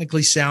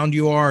technically sound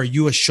you are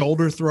you a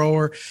shoulder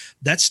thrower,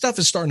 that stuff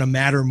is starting to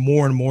matter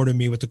more and more to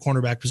me with the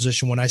cornerback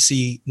position when I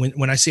see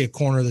a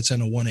corner that's in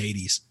the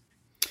 180s.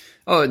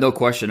 Oh, no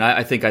question.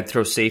 I think I'd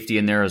throw safety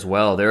in there as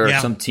well. There are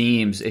some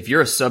teams, if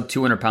you're a sub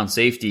 200-pound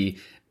safety,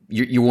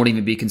 you won't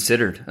even be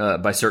considered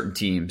by certain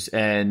teams.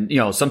 And,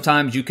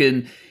 sometimes you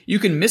can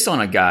miss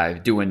on a guy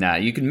doing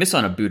that. You can miss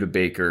on a Budda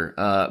Baker.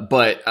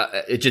 But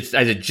it just,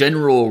 as a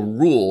general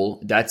rule,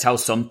 that's how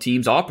some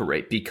teams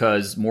operate,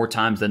 because more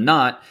times than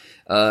not,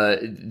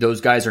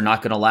 those guys are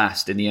not going to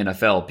last in the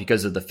NFL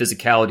because of the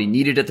physicality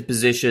needed at the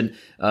position.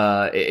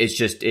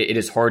 It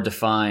is hard to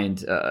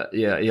find.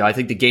 I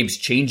think the game's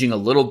changing a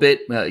little bit.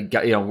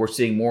 We're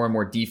seeing more and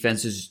more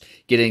defenses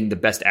getting the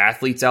best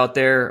athletes out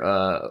there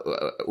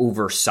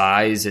over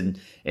size and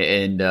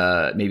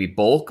maybe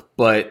bulk,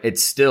 but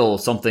it's still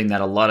something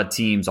that a lot of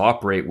teams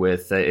operate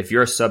with. If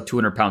you're a sub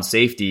 200-pound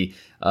safety,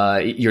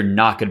 you're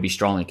not going to be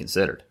strongly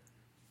considered.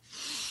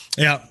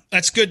 Yeah,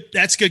 that's good.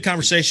 That's good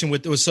conversation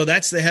so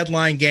that's the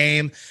headline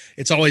game.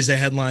 It's always the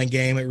headline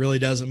game. It really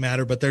doesn't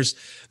matter, but there's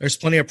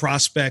plenty of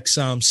prospects,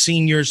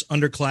 seniors,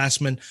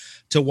 underclassmen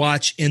to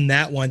watch in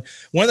that one.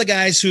 One of the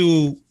guys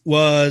who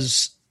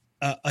was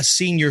a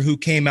senior who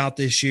came out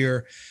this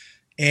year,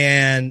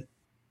 and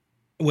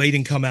he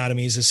didn't come out. I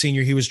mean, he's a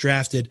senior. He was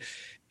drafted,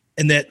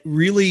 and that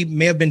really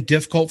may have been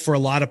difficult for a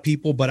lot of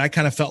people, but I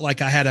kind of felt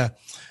like I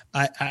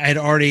had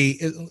already,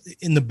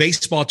 in the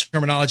baseball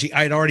terminology,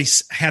 I had already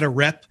had a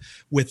rep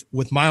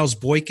with Miles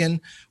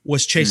Boykin,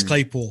 was Chase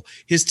Claypool.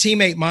 His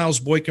teammate Miles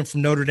Boykin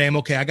from Notre Dame,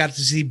 okay, I got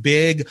to see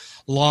big,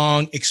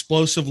 long,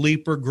 explosive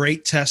leaper,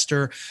 great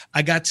tester.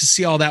 I got to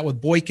see all that with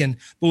Boykin.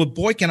 But with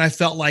Boykin, I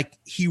felt like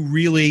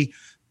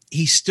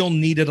he still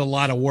needed a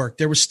lot of work.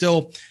 There was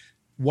still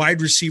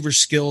wide receiver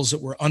skills that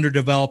were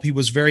underdeveloped. He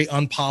was very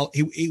unpolished.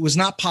 He was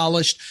not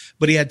polished,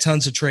 but he had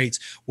tons of traits.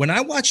 When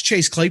I watched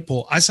Chase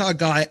Claypool, I saw a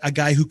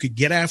guy who could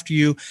get after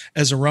you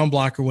as a run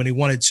blocker when he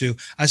wanted to.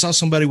 I saw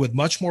somebody with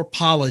much more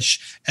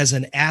polish as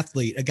an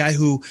athlete, a guy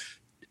who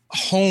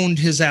honed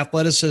his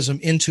athleticism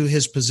into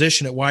his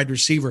position at wide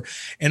receiver.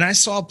 And I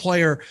saw a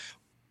player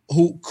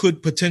who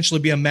could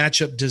potentially be a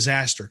matchup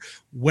disaster.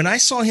 When I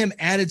saw him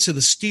added to the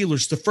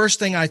Steelers, the first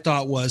thing I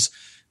thought was,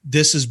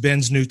 this is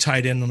Ben's new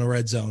tight end on the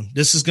red zone.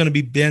 This is going to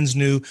be Ben's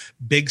new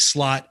big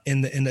slot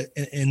in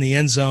the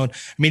end zone.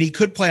 I mean, he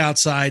could play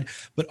outside,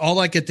 but all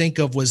I could think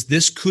of was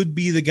this could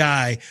be the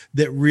guy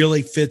that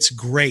really fits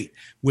great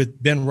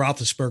with Ben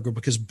Roethlisberger,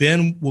 because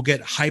Ben will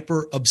get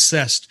hyper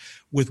obsessed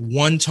with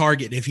one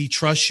target if he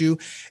trusts you.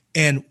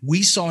 And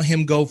we saw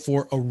him go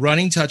for a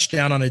running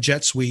touchdown on a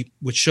jet sweep,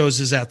 which shows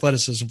his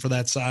athleticism for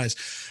that size.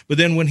 But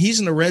then when he's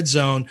in the red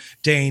zone,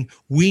 Dane,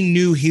 we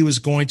knew he was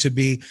going to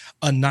be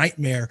a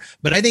nightmare.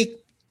 But I think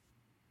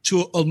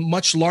to a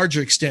much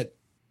larger extent,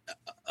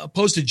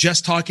 opposed to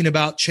just talking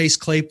about Chase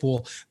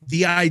Claypool,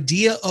 the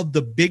idea of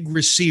the big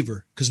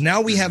receiver, because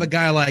now we have a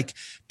guy like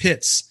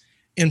Pitts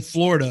in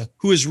Florida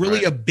who is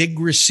really a big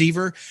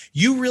receiver.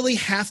 You really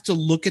have to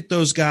look at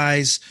those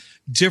guys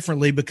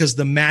differently because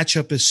the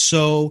matchup is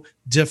so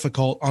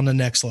difficult on the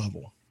next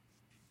level.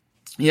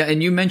 Yeah,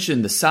 and you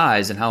mentioned the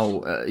size and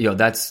how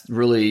that's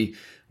really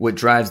what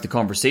drives the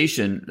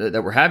conversation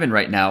that we're having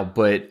right now.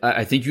 But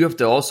I think you have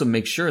to also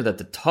make sure that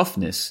the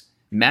toughness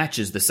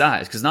matches the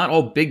size, because not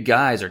all big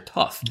guys are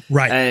tough.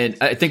 Right. And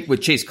I think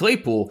with Chase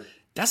Claypool,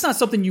 that's not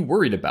something you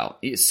worried about.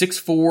 He's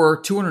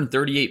 6'4",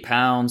 238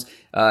 pounds.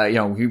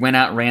 He went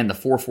out and ran the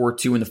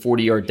 4.42 in the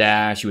 40-yard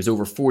dash. He was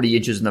over 40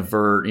 inches in the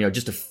vert.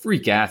 Just a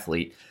freak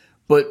athlete.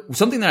 But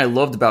something that I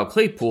loved about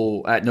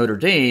Claypool at Notre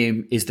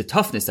Dame is the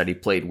toughness that he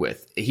played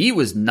with. He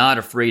was not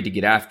afraid to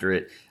get after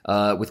it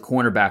with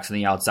cornerbacks on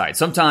the outside.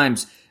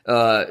 Sometimes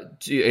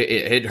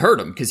it hurt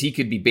him because he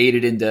could be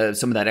baited into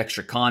some of that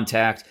extra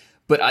contact.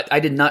 But I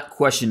did not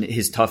question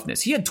his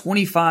toughness. He had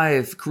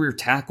 25 career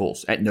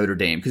tackles at Notre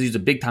Dame because he was a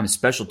big-time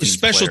special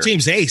teams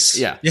teams ace.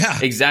 Yeah,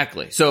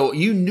 exactly. So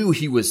you knew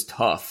he was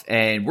tough,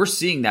 and we're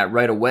seeing that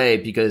right away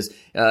because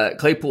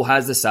Claypool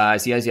has the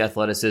size, he has the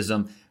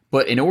athleticism.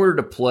 But in order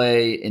to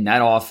play in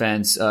that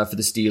offense for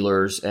the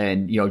Steelers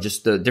and,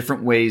 just the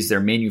different ways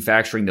they're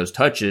manufacturing those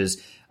touches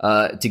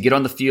to get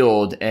on the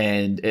field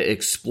and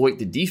exploit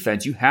the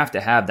defense, you have to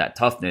have that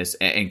toughness,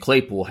 and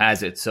Claypool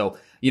has it. So,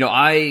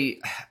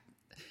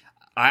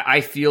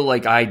 I feel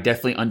like I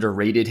definitely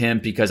underrated him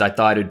because I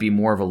thought it'd be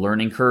more of a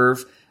learning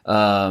curve.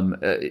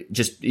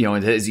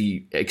 As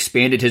he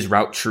expanded his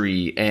route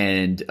tree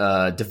and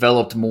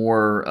developed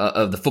more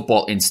of the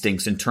football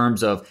instincts in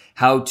terms of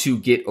how to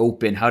get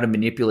open, how to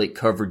manipulate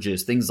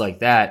coverages, things like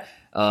that.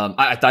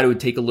 I thought it would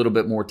take a little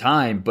bit more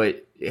time,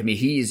 but I mean,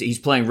 he's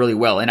playing really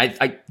well, and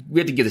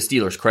we have to give the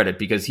Steelers credit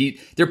because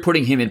they're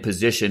putting him in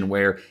position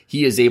where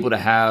he is able to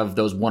have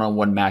those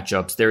one-on-one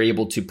matchups. They're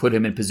able to put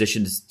him in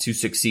position to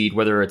succeed,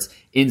 whether it's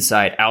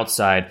inside,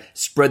 outside,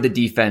 spread the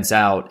defense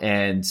out,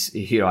 and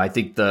I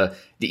think the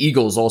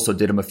Eagles also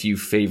did him a few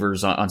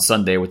favors on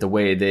Sunday with the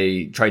way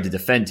they tried to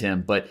defend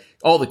him. But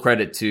all the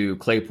credit to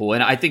Claypool,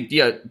 and I think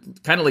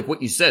kind of like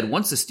what you said,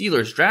 once the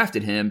Steelers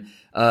drafted him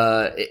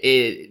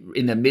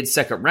in the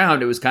mid-second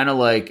round, it was kind of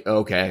like,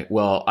 okay,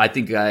 well, I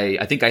think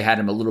I had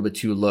him a little bit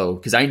too low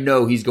because I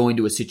know he's going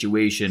to a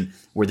situation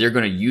where they're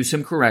going to use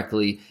him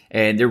correctly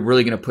and they're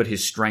really going to put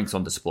his strengths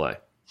on display.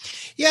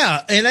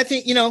 Yeah, and I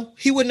think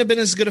he wouldn't have been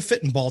as good a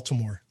fit in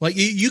Baltimore. Like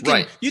you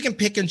can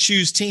pick and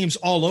choose teams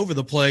all over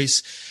the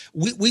place.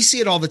 We see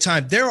it all the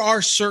time. There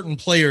are certain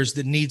players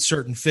that need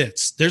certain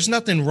fits. There's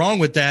nothing wrong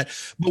with that.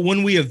 But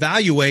when we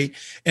evaluate,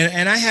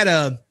 and I had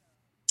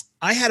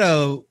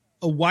a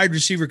wide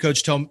receiver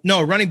coach a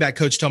running back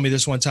coach tell me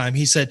this one time.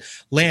 He said,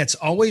 Lance,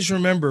 always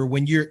remember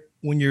when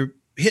you're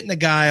hitting a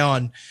guy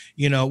on,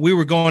 we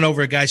were going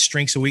over a guy's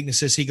strengths and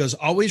weaknesses. He goes,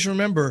 always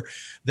remember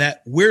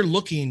that we're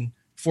looking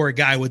for a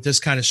guy with this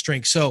kind of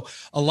strength. So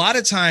a lot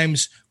of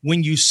times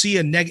when you see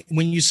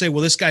when you say,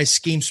 well, this guy's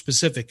scheme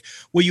specific,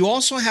 well, you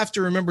also have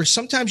to remember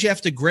sometimes you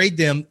have to grade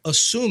them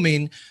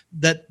assuming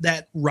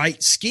that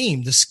right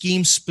scheme, the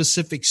scheme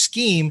specific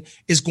scheme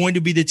is going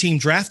to be the team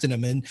drafting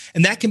them.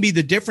 And that can be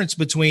the difference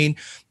between,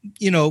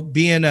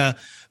 being a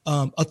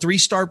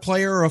 3-star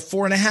player or a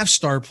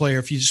 4.5-star player.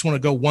 If you just want to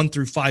go 1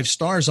 through 5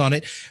 stars on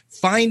it,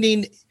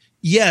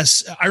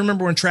 yes, I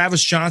remember when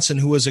Travis Johnson,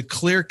 who was a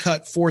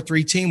clear-cut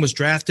 4-3 team, was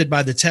drafted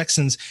by the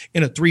Texans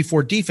in a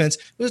 3-4 defense.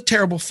 It was a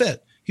terrible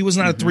fit. He was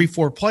not a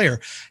 3-4 player.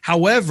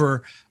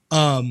 However,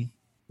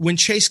 when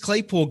Chase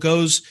Claypool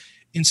goes,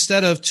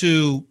 instead of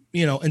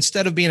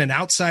being an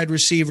outside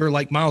receiver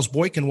like Miles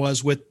Boykin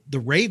was with the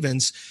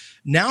Ravens,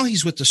 now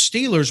he's with the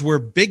Steelers where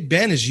Big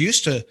Ben is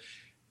used to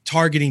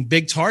targeting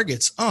big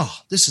targets. Oh,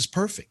 this is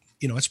perfect.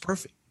 It's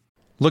perfect.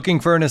 Looking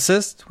for an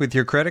assist with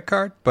your credit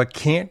card, but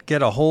can't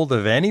get a hold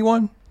of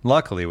anyone?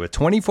 Luckily, with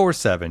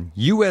 24/7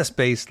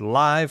 U.S.-based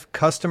live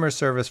customer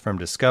service from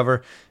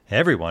Discover,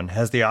 everyone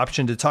has the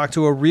option to talk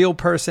to a real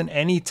person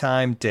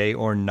anytime, day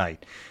or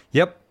night.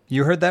 Yep,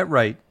 you heard that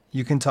right.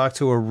 You can talk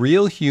to a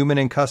real human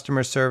in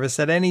customer service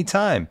at any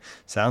time.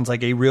 Sounds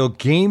like a real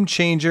game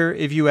changer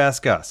if you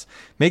ask us.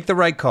 Make the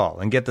right call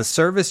and get the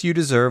service you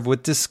deserve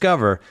with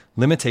Discover.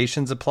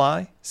 Limitations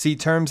apply. See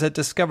terms at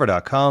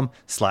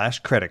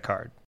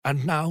discover.com/creditcard.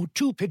 And now,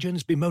 2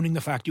 pigeons bemoaning the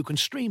fact you can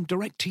stream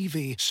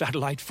DirecTV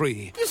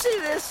satellite-free. You see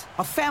this?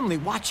 A family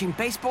watching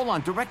baseball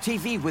on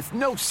DirecTV with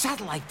no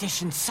satellite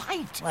dish in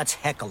sight. Let's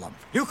heckle them.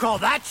 You call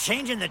that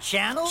changing the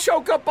channel?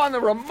 Choke up on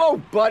the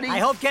remote, buddy. I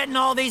hope getting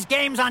all these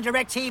games on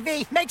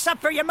DirecTV makes up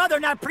for your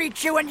mother not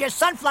pre-chewing your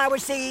sunflower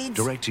seeds.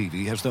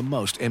 DirecTV has the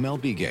most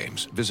MLB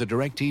games. Visit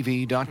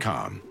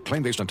DirecTV.com.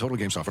 Claim based on total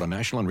games offered on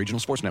national and regional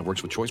sports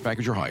networks with choice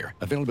package or higher.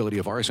 Availability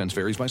of RSNs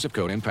varies by zip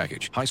code and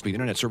package. High-speed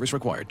internet service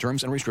required.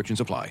 Terms and restrictions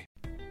apply.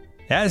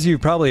 As you've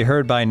probably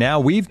heard by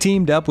now, we've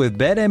teamed up with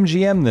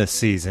BetMGM this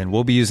season.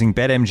 We'll be using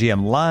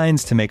BetMGM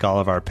lines to make all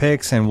of our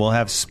picks, and we'll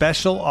have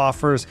special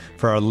offers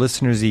for our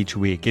listeners each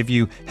week. If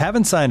you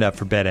haven't signed up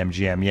for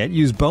BetMGM yet,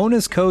 use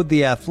bonus code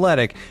The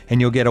Athletic,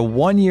 and you'll get a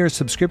 1-year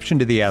subscription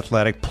to The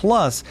Athletic,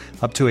 plus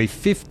up to a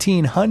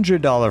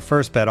 $1,500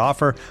 first bet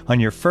offer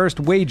on your first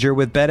wager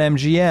with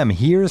BetMGM.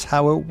 Here's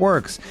how it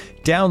works.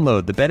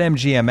 Download the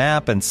BetMGM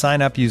app and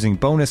sign up using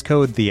bonus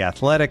code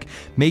TheAthletic.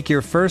 Make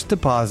your first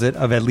deposit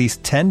of at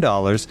least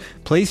 $10,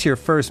 place your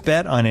first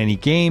bet on any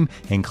game,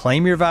 and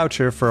claim your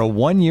voucher for a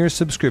 1-year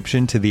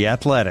subscription to The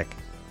Athletic.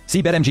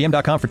 See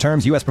BetMGM.com for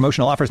terms. U.S.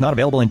 promotional offers not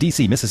available in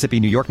D.C.,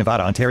 Mississippi, New York,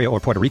 Nevada, Ontario, or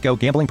Puerto Rico.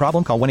 Gambling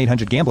problem? Call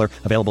 1-800-GAMBLER.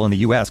 Available in the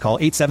U.S. Call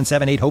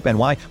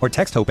 877-8-HOPE-NY or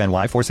text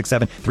HOPE-NY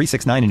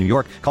 467-369 in New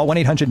York. Call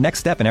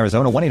 1-800-NEXT-STEP in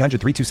Arizona.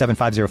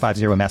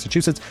 1-800-327-5050 in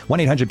Massachusetts.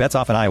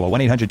 1-800-BETS-OFF in Iowa.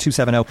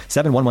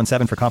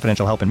 1-800-270-7117 for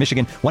confidential help in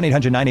Michigan.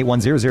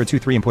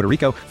 1-800-981-0023 in Puerto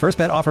Rico. First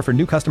bet offer for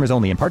new customers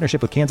only in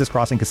partnership with Kansas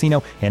Crossing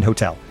Casino and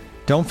Hotel.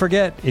 Don't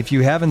forget, if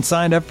you haven't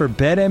signed up for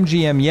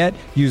BetMGM yet,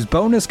 use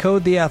bonus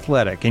code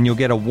TheAthletic, and you'll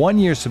get a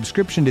 1-year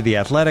subscription to The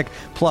Athletic,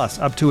 plus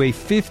up to a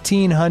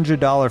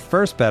 $1,500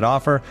 first bet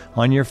offer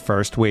on your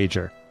first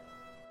wager.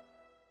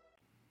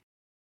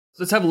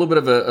 Let's have a little bit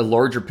of a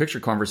larger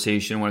picture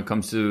conversation when it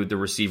comes to the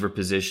receiver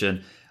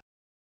position.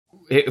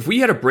 If we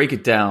had to break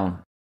it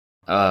down,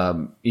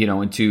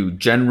 into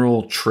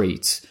general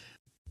traits,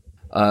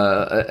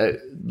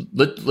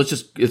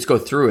 let's go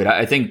through it.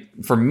 I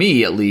think for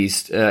me, at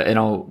least, and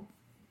I'll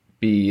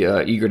be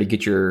eager to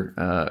get your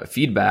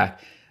feedback.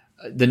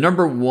 The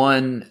number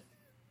one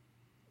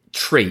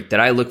trait that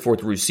I look for at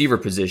the receiver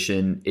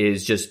position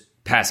is just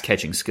pass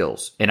catching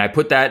skills, and I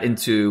put that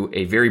into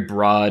a very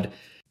broad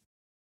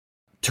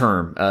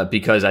term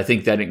because I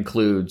think that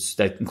includes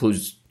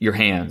your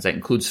hands, that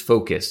includes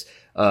focus,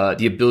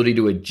 the ability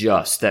to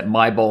adjust, that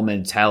my ball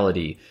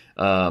mentality.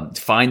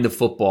 Find the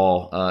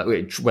football,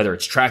 whether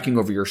it's tracking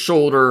over your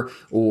shoulder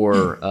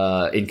or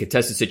in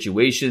contested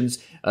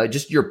situations.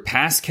 Just your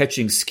pass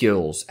catching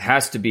skills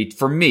has to be,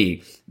 for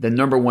me, the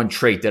number one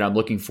trait that I'm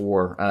looking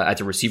for at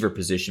the receiver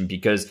position,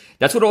 because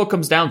that's what it all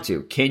comes down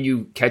to. Can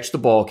you catch the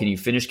ball? Can you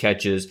finish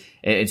catches?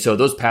 And so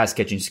those pass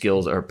catching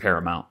skills are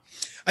paramount.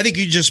 I think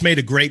you just made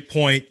a great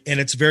point, and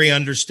it's very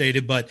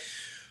understated, but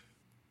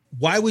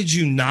why would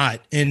you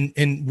not?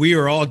 And we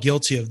are all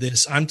guilty of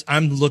this.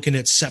 I'm looking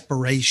at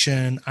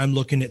separation. I'm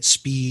looking at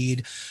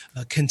speed,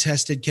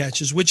 contested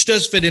catches, which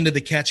does fit into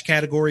the catch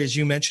category, as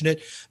you mentioned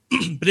it.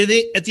 But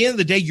at the end of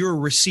the day, you're a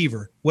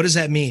receiver. What does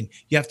that mean?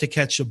 You have to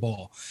catch the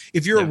ball.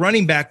 If you're a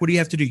running back, what do you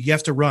have to do? You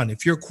have to run.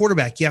 If you're a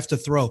quarterback, you have to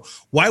throw.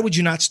 Why would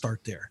you not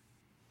start there?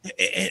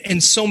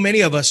 And so many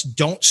of us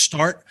don't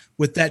start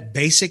with that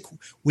basic.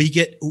 We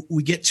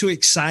get too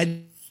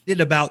excited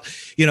about,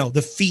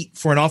 the feet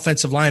for an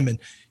offensive lineman.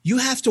 You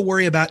have to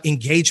worry about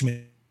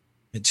engagement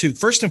too.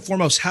 First and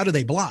foremost, how do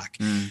they block?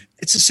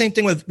 It's the same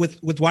thing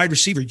with wide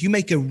receiver. You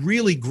make a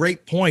really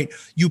great point.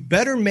 You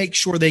better make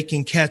sure they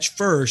can catch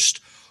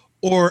first,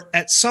 or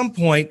at some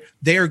point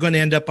they are going to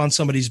end up on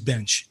somebody's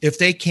bench if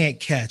they can't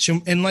catch.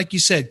 And like you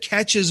said,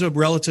 catch is a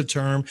relative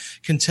term.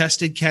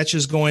 Contested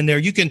catches go in there.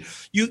 You can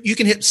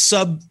hit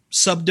sub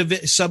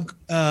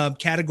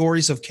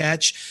categories of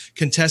catch,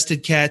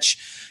 contested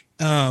catch.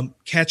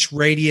 Catch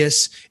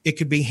radius, it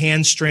could be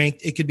hand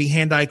strength, it could be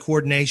hand-eye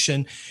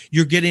coordination.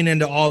 You're getting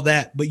into all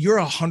that, but you're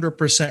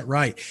 100%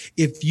 right.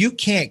 If you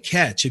can't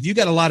catch, if you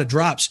got a lot of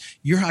drops,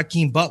 you're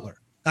Hakeem Butler.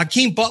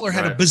 Hakeem Butler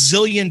had a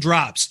bazillion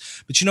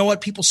drops, but you know what?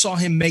 People saw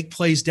him make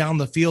plays down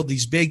the field,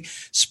 these big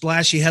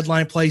splashy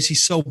headline plays.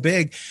 He's so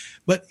big,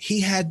 but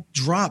he had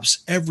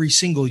drops every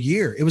single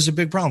year. It was a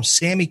big problem.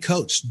 Sammy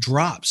Coates,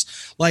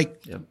 drops.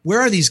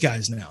 Where are these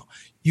guys now?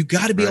 You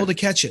got to be able to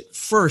catch it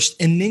first,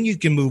 and then you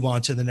can move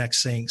on to the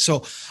next thing.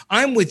 So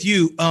I'm with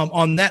you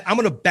on that. I'm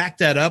going to back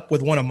that up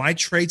with one of my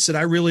traits that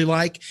I really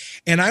like,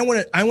 and I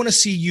want to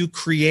see you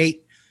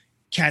create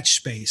catch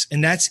space,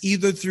 and that's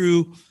either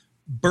through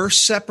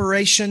burst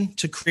separation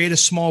to create a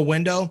small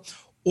window,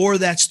 or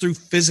that's through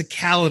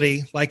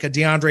physicality like a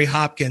DeAndre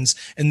Hopkins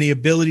and the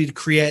ability to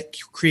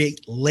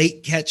create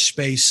late catch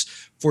space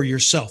for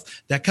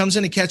yourself. That comes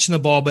into catching the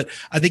ball, but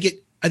I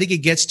think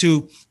it gets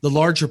to the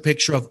larger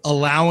picture of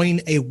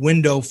allowing a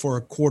window for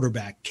a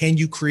quarterback. Can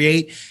you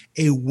create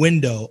a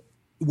window,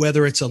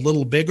 whether it's a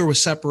little bigger with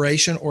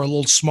separation or a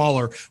little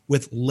smaller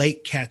with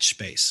late catch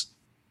space?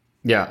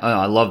 Yeah,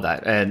 I love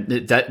that. And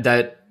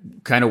that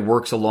kind of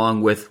works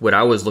along with what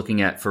I was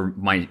looking at for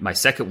my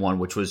second one,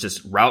 which was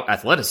just route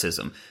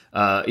athleticism.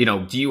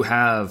 Do you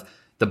have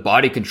the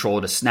body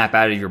control to snap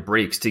out of your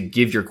breaks, to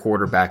give your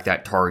quarterback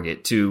that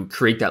target, to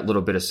create that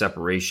little bit of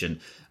separation?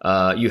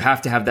 You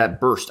have to have that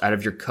burst out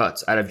of your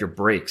cuts, out of your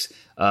breaks.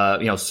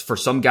 For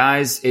some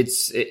guys,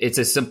 it's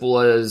as simple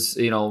as,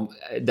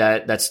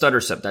 that stutter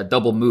step, that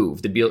double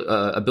move,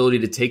 the ability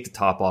to take the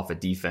top off a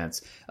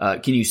defense.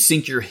 Can you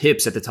sink your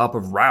hips at the top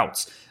of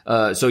routes?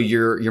 So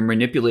you're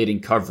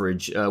manipulating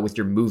coverage with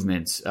your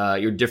movements,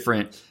 your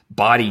different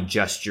body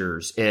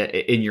gestures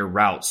in your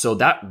route. So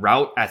that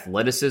route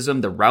athleticism,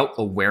 the route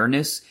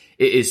awareness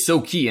is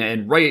so key,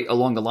 and right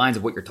along the lines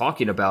of what you're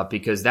talking about,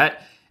 because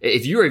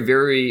if you're a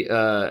very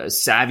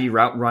savvy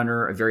route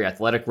runner, a very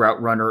athletic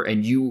route runner,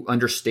 and you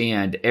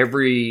understand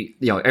every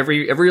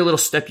little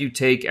step you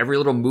take, every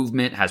little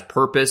movement has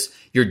purpose,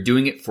 you're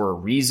doing it for a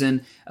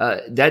reason,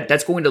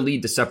 that's going to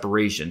lead to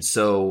separation.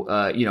 So,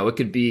 it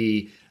could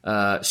be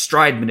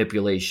stride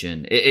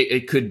manipulation.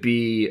 It could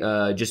be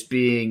just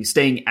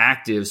staying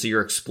active, so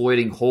you're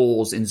exploiting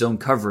holes in zone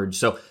coverage.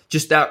 So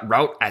just that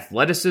route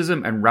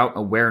athleticism and route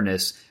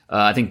awareness,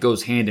 I think,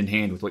 goes hand in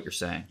hand with what you're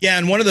saying. Yeah,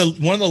 and one of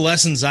the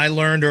lessons I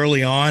learned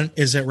early on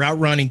is that route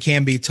running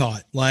can be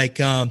taught. Like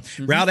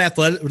route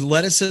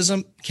athleticism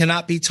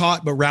cannot be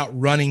taught, but route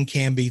running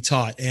can be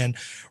taught. And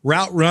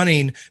route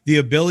running, the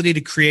ability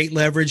to create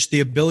leverage, the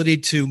ability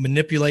to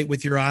manipulate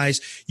with your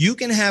eyes. You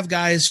can have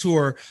guys who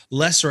are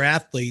lesser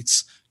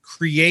athletes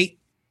create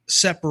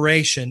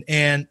separation,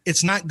 and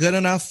it's not good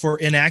enough for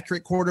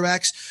inaccurate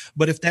quarterbacks.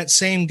 But if that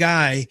same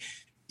guy,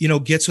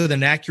 gets with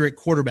an accurate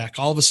quarterback,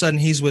 all of a sudden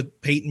he's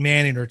with Peyton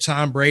Manning or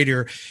Tom Brady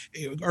or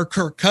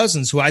Kirk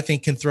Cousins, who I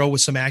think can throw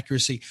with some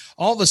accuracy.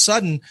 All of a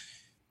sudden,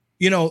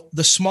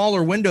 the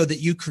smaller window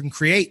that you can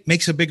create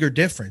makes a bigger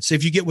difference.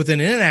 If you get with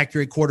an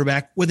inaccurate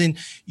quarterback,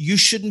 you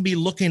shouldn't be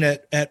looking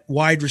at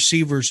wide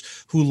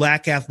receivers who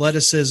lack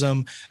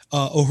athleticism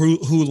or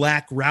who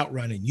lack route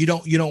running. You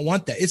don't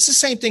want that. It's the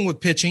same thing with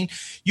pitching.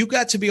 You've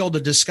got to be able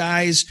to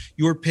disguise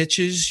your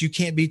pitches. You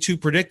can't be too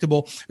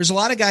predictable. There's a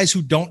lot of guys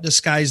who don't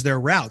disguise their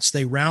routes.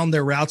 They round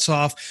their routes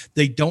off.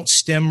 They don't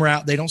stem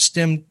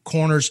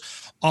corners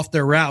off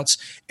their routes,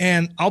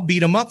 and I'll beat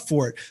them up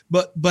for it.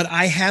 But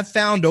I have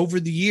found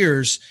over the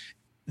years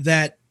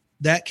that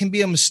can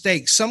be a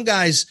mistake. Some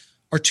guys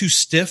are too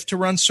stiff to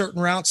run certain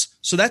routes.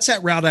 So that's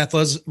that route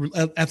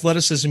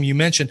athleticism you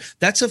mentioned.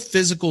 That's a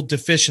physical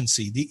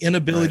deficiency, the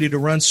inability to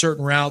run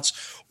certain routes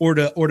or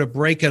to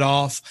break it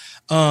off.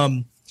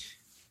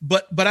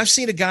 But I've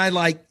seen a guy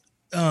like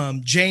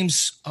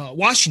James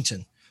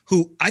Washington,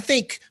 who I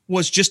think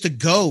was just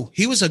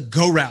he was a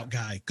go route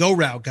guy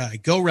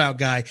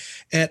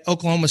at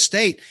Oklahoma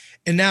State.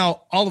 And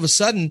now all of a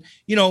sudden,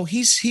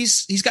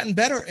 he's gotten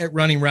better at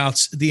running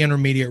routes, the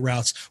intermediate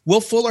routes.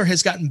 Will Fuller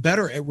has gotten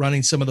better at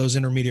running some of those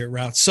intermediate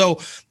routes. So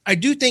I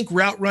do think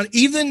route run,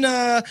 even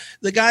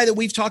the guy that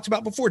we've talked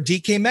about before,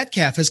 DK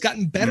Metcalf, has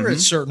gotten better at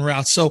certain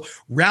routes. So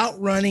route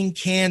running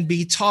can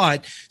be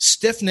taught.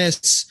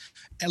 Stiffness,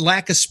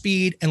 lack of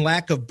speed, and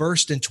lack of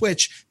burst and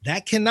twitch,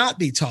 that cannot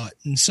be taught.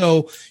 And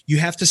so you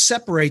have to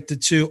separate the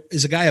two.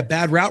 Is a guy a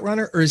bad route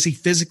runner, or is he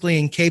physically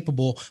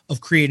incapable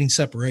of creating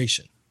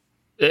separation?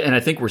 And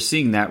I think we're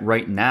seeing that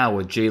right now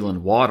with Jalen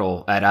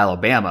Waddle at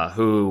Alabama,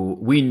 who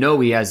we know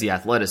he has the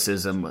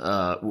athleticism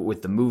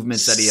with the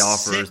movements that he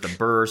offers, the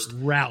burst.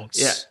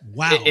 Routes. Yeah.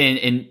 Wow.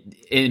 And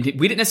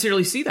we didn't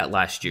necessarily see that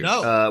last year.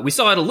 No. We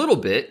saw it a little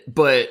bit,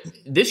 but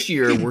this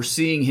year we're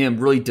seeing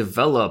him really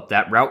develop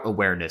that route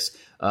awareness.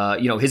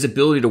 His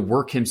ability to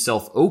work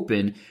himself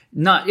open.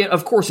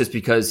 Of course, it's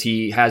because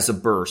he has a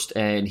burst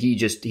and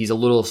he's a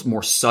little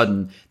more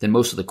sudden than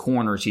most of the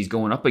corners he's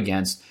going up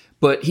against.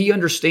 But he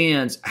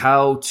understands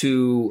how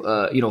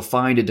to,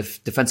 find a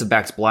defensive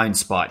back's blind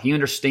spot. He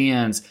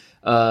understands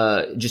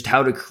just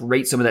how to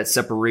create some of that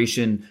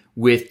separation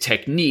with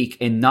technique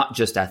and not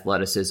just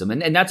athleticism.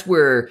 And that's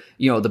where,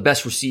 the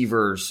best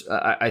receivers,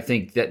 I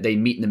think that they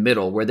meet in the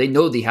middle, where they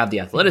know they have the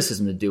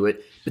athleticism to do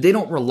it, but they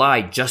don't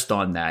rely just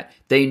on that.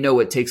 They know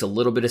it takes a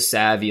little bit of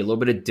savvy, a little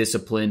bit of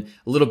discipline,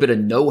 a little bit of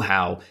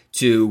know-how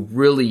to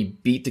really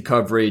beat the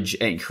coverage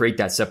and create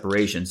that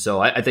separation. So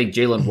I think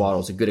Jalen Waddle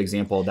is a good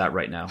example of that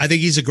right now. I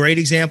think he's a great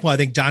example. I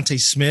think Dante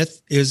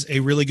Smith is a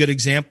really good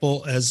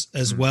example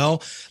as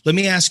well. Let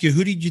me ask you,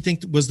 who did you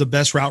think was the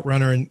best route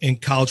runner in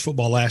college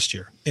football last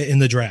year in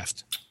the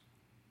draft?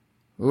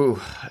 Ooh,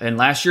 in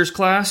last year's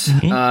class?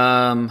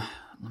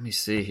 Let me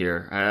see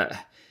here.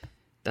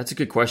 That's a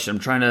good question.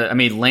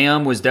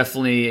 Lamb was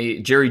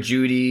definitely Jerry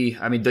Jeudy.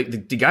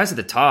 The guys at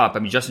the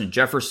top, Justin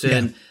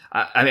Jefferson.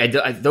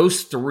 Yeah.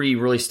 Those three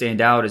really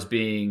stand out as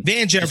being.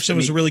 Van Jefferson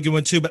was a really good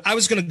one too, but I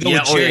was going to go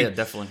with Jerry. Yeah,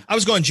 definitely. I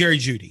was going Jerry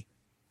Jeudy,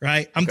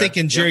 right? I'm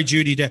thinking Jerry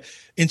Jeudy.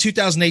 In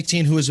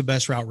 2018, who was the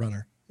best route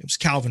runner? It was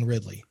Calvin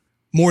Ridley.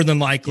 More than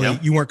likely,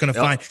 you weren't going to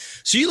find.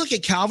 So you look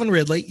at Calvin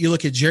Ridley, you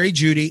look at Jerry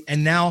Jeudy,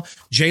 and now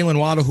Jalen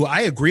Waddle, who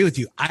I agree with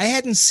you. I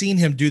hadn't seen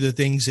him do the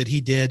things that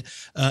he did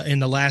in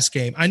the last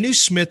game. I knew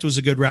Smith was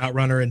a good route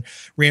runner and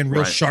ran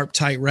real sharp,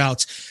 tight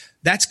routes.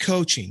 That's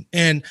coaching.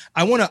 And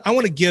I want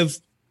to give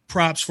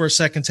props for a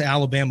second to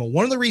Alabama.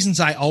 One of the reasons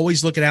I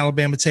always look at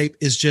Alabama tape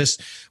is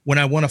just when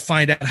I want to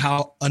find out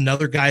how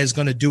another guy is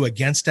going to do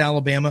against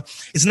Alabama.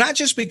 It's not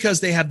just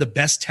because they have the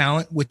best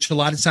talent, which a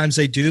lot of times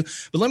they do,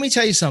 but let me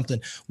tell you something.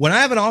 When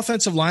I have an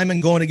offensive lineman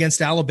going against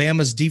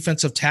Alabama's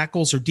defensive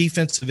tackles or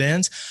defensive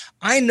ends,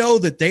 I know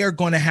that they are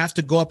going to have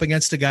to go up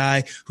against a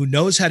guy who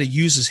knows how to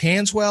use his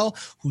hands well,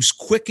 who's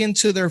quick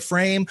into their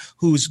frame,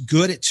 who's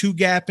good at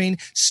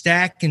two-gapping,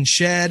 stack and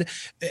shed,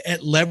 at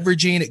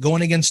leveraging, at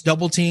going against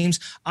double teams.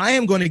 I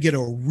am going to get a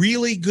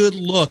really good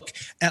look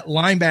at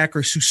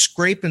linebackers who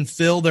scrape and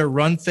fill their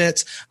run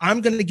fits. I'm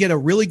going to get a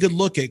really good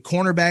look at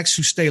cornerbacks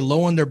who stay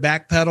low on their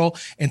back pedal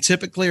and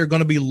typically are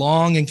going to be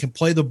long and can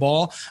play the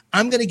ball.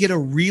 I'm going to get a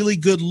really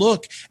good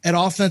look at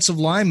offensive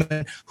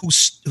linemen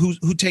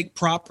who take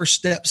proper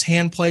steps,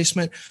 hand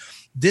placement.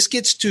 this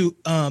gets to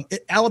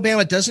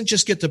Alabama doesn't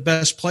just get the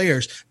best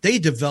players. They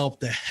develop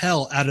the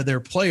hell out of their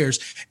players.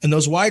 And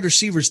those wide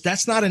receivers,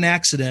 that's not an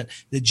accident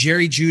that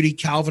Jerry Jeudy,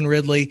 Calvin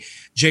Ridley,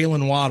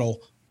 Jalen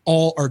Waddle,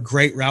 all are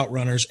great route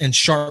runners and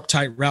sharp,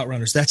 tight route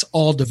runners. That's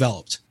all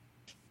developed.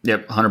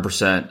 Yep,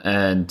 100%.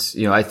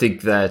 And, I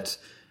think that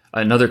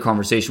another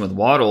conversation with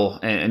Waddle,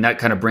 and that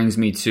kind of brings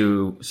me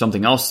to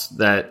something else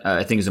that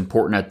I think is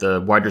important at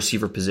the wide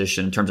receiver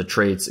position in terms of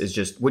traits, is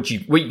just what you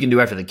can do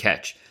after the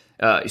catch.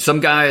 Some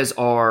guys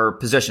are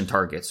possession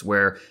targets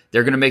where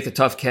they're going to make the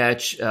tough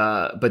catch,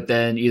 but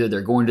then either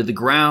they're going to the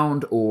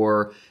ground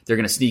or they're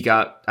going to sneak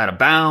out of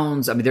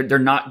bounds. I mean, they're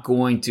not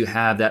going to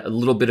have that a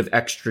little bit of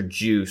extra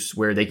juice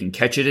where they can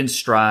catch it in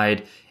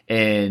stride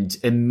and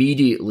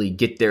immediately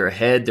get their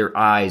head, their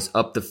eyes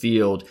up the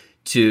field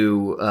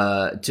to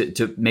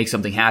make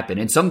something happen.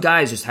 And some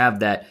guys just have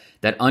that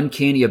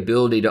uncanny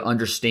ability to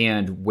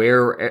understand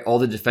where all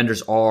the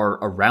defenders are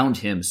around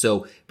him.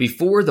 So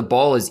before the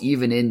ball is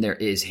even in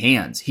his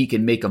hands, he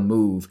can make a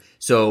move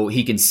so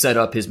he can set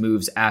up his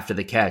moves after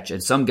the catch.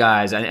 And some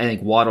guys, I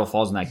think Waddle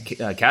falls in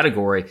that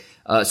category.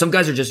 Some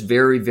guys are just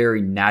very,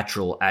 very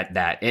natural at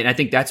that. And I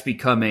think that's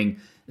becoming,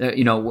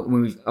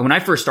 when I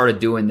first started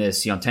doing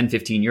this, 10,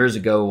 15 years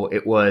ago,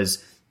 it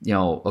was,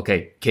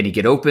 okay, can he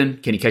get open?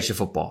 Can he catch the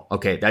football?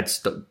 Okay,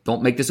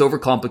 don't make this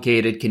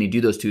overcomplicated. Can he do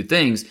those two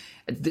things?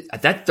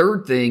 That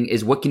third thing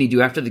is what can he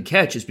do after the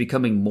catch is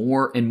becoming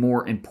more and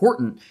more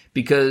important,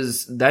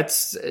 because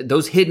that's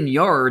those hidden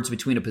yards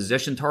between a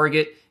possession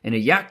target and a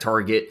yak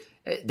target.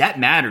 That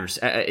matters.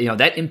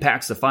 That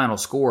impacts the final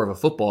score of a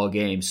football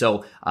game.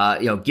 So,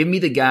 give me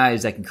the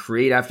guys that can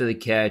create after the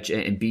catch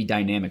and be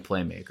dynamic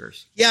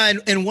playmakers. Yeah.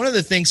 And one of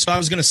the things, so I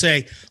was going to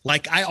say,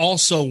 I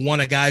also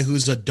want a guy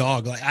who's a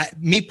dog.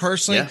 Me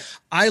personally,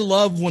 I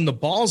love when the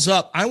ball's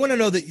up. I want to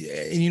know that,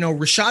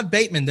 Rashad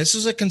Bateman, this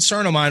is a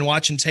concern of mine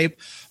watching tape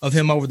of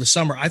him over the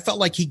summer. I felt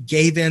like he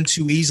gave in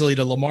too easily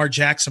to Lamar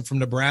Jackson from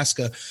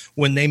Nebraska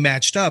when they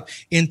matched up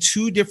in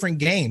 2 different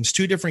games,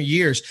 2 different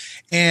years.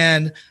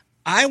 And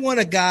I want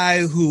a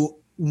guy who,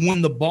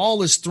 when the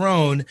ball is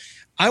thrown,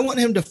 I want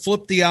him to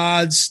flip the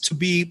odds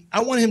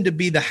I want him to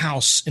be the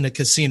house in a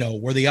casino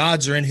where the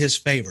odds are in his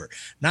favor,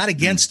 not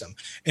against him.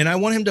 And I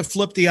want him to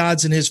flip the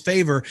odds in his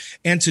favor.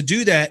 And to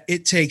do that,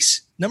 it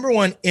takes, number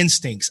one,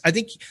 instincts. I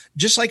think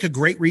just like a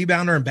great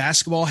rebounder in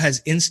basketball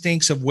has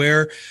instincts of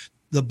where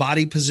the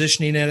body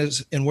positioning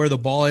is and where the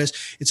ball is.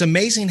 It's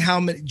amazing how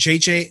many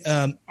JJ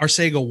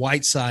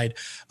Arcega-Whiteside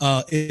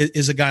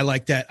is a guy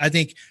like that. I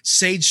think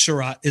Sage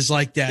Surratt is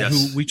like that,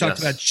 who we talked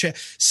about.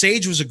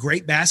 Sage was a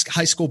great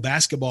high school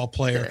basketball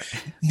player.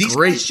 These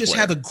guys just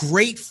have a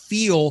great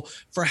feel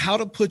for how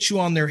to put you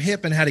on their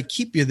hip and how to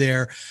keep you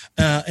there.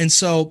 And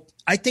so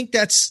I think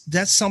that's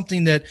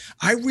something that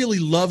I really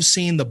love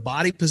seeing, the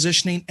body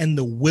positioning and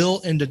the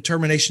will and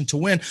determination to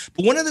win.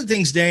 But one of the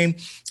things, Dame,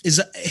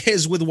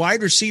 is with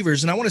wide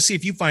receivers, and I want to see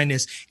if you find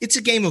this, it's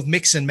a game of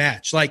mix and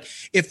match. Like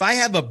if I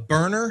have a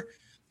burner,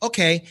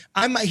 okay,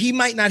 he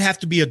might not have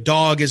to be a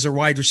dog as a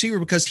wide receiver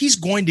because he's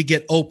going to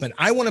get open.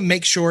 I want to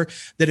make sure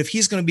that if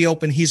he's going to be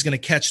open, he's going to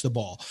catch the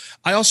ball.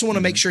 I also want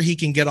to make sure he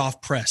can get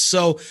off press.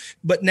 So,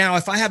 but now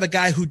if I have a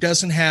guy who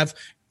doesn't have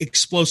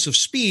explosive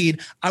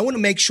speed, I want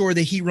to make sure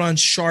that he runs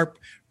sharp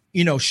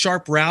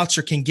routes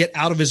or can get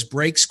out of his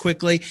breaks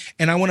quickly.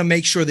 And I want to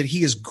make sure that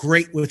he is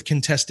great with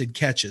contested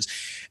catches.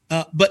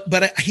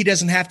 But he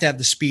doesn't have to have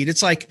the speed.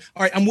 It's like,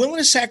 all right, I'm willing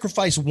to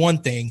sacrifice one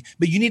thing,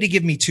 but you need to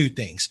give me 2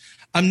 things.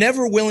 I'm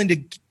never willing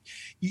to,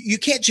 you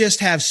can't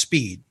just have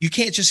speed. You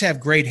can't just have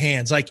great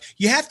hands. Like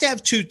you have to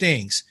have 2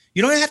 things.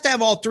 You don't have to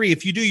have all 3.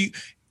 If you do,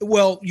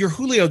 you're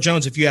Julio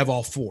Jones if you have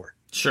all 4.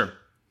 Sure.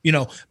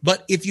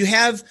 But if you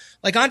have,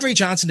 like Andre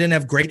Johnson didn't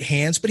have great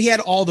hands, but he had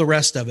all the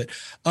rest of it.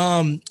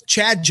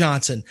 Chad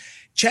Johnson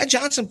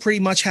pretty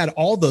much had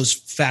all those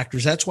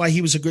factors. That's why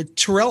he was a good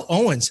Terrell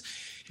Owens.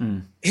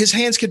 His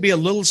hands could be a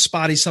little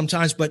spotty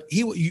sometimes, but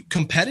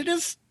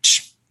competitive.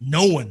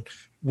 No one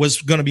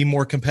was going to be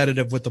more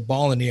competitive with the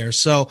ball in the air.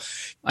 So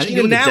I think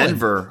you look at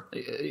Denver.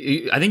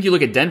 I think you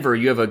look at Denver,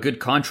 you have a good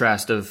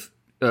contrast of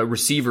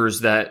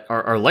receivers that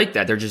are like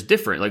that. They're just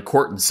different. Like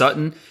Courtland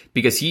Sutton,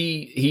 because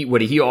he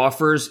what he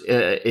offers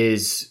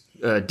is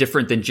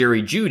different than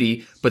Jerry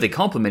Jeudy, but they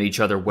complement each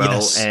other well.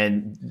 Yes.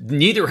 And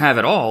neither have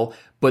it all,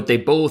 but they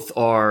both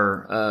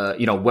are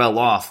well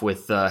off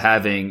with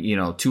having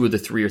 2 of the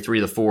 3 or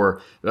 3 of the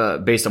 4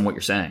 based on what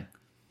you're saying.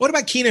 What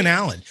about Keenan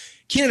Allen?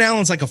 Keenan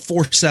Allen's like a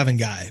 4.7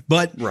 guy,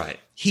 but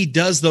he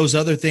does those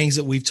other things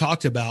that we've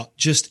talked about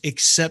just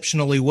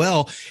exceptionally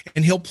well,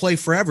 and he'll play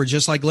forever,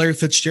 just like Larry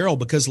Fitzgerald,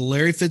 because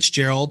Larry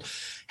Fitzgerald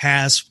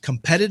has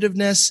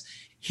competitiveness.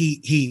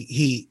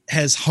 He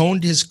has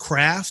honed his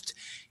craft.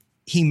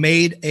 He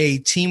made a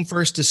team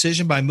first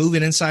decision by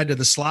moving inside to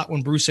the slot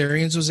when Bruce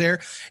Arians was there.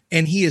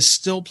 And he is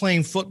still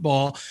playing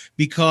football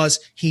because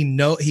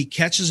he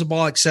catches the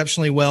ball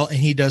exceptionally well, and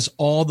he does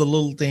all the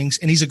little things,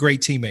 and he's a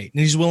great teammate, and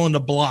he's willing to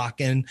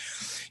block. And,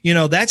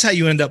 that's how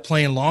you end up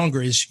playing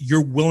longer, is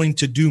you're willing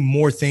to do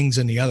more things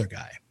than the other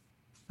guy.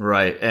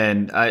 Right.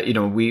 And,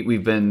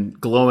 we've been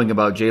glowing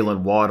about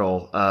Jalen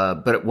Waddle,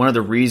 but one of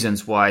the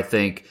reasons why I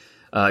think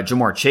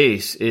Ja'Marr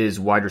Chase is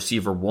wide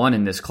receiver 1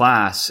 in this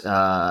class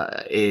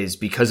is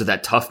because of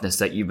that toughness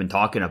that you've been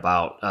talking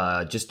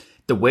about. Just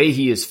the way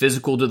he is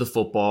physical to the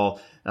football.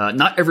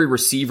 Not every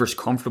receiver's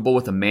comfortable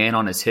with a man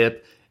on his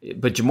hip,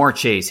 but Ja'Marr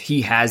Chase,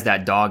 he has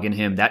that dog in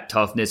him, that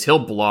toughness. He'll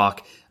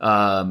block.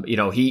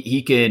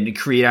 He can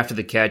create after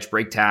the catch,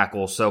 break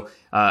tackles. So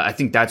I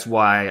think that's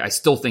why I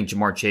still think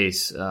Ja'Marr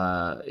Chase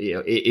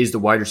is the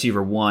wide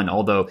receiver 1,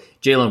 although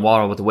Jalen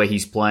Waddle, with the way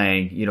he's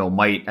playing,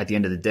 might at the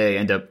end of the day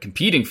end up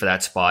competing for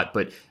that spot.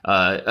 But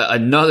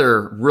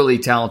another really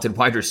talented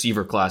wide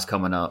receiver class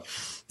coming up.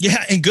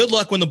 Yeah, and good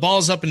luck when the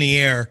ball's up in the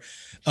air.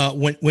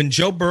 When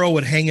Joe Burrow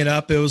would hang it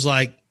up, it was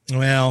like,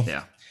 well,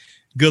 yeah.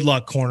 Good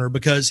luck, corner,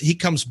 because he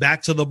comes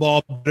back to the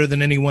ball better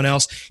than anyone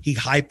else. He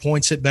high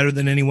points it better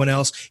than anyone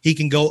else. He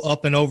can go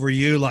up and over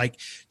you. Like,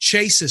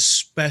 Chase is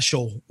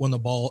special when the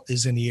ball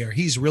is in the air.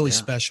 He's really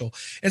special.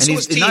 And so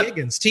was T.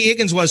 Higgins. T.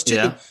 Higgins was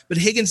too, but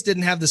Higgins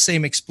didn't have the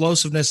same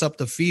explosiveness up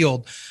the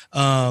field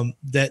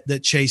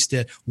that Chase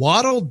did.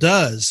 Waddle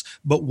does,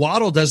 but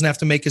Waddle doesn't have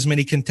to make as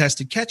many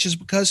contested catches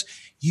because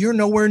you're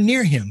nowhere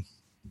near him.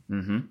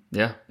 Mm-hmm.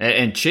 Yeah.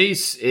 And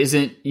Chase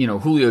isn't,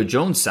 Julio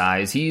Jones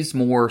size. He's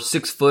more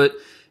 6 foot,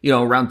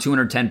 around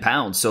 210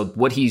 pounds. So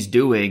what he's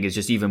doing is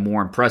just even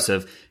more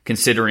impressive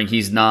considering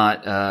he's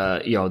not,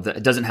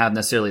 doesn't have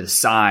necessarily the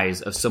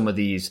size of some of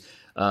these,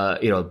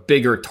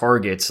 bigger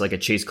targets like a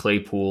Chase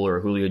Claypool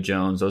or Julio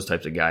Jones, those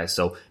types of guys.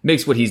 So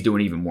makes what he's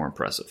doing even more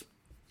impressive.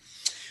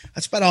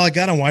 That's about all I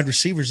got on wide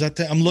receivers.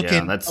 I'm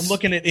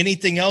looking at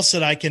anything else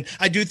that I can.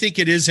 I do think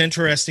it is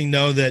interesting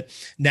though, that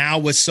now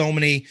with so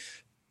many,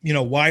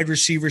 wide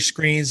receiver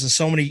screens and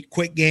so many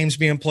quick games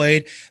being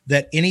played,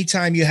 that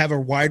anytime you have a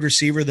wide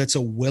receiver that's a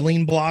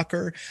willing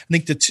blocker, I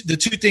think the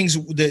two things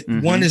that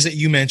one is that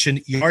you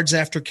mentioned, yards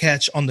after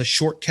catch on the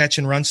short catch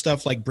and run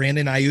stuff like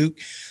Brandon Ayuk,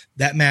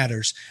 that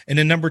matters. And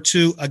then number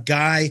 2, a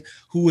guy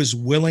who is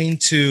willing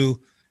to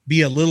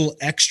be a little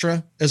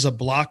extra as a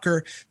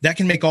blocker, that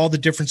can make all the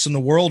difference in the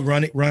world,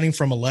 running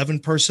from 11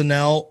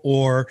 personnel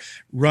or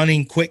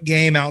running quick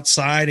game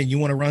outside and you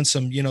want to run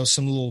some,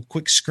 some little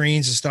quick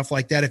screens and stuff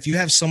like that. If you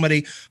have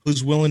somebody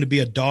who's willing to be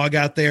a dog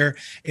out there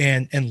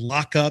and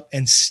lock up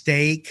and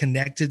stay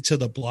connected to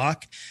the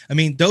block, I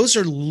mean, those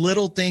are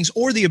little things,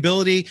 or the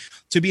ability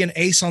to be an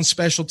ace on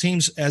special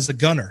teams as a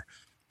gunner.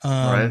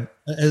 Right.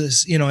 And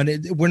we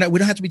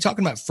don't have to be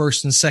talking about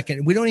first and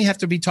second. We don't even have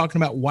to be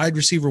talking about wide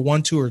receiver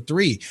 1, 2, or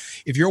 3.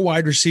 If you're a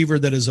wide receiver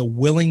that is a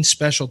willing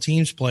special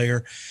teams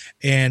player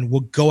and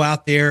will go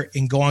out there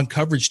and go on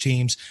coverage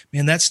teams,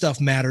 man, that stuff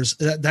matters.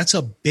 That's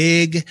a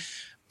big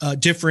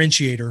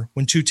differentiator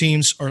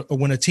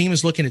when a team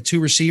is looking at 2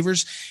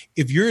 receivers.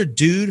 If you're a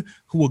dude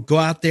who will go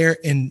out there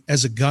and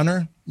as a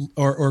gunner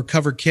or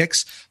cover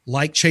kicks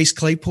like Chase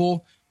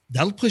Claypool,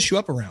 that'll push you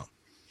up around.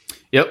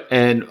 Yep,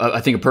 and I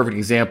think a perfect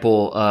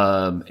example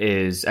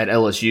is at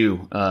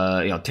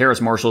LSU. Terrace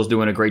Marshall is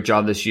doing a great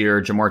job this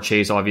year. Ja'Marr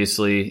Chase,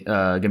 obviously,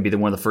 going to be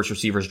one of the first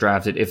receivers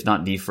drafted, if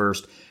not the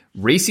first.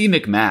 Racey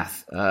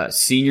McMath,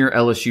 senior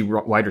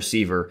LSU wide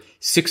receiver,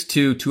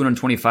 6'2",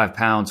 225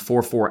 pounds,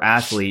 4'4"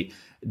 athlete.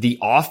 The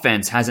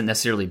offense hasn't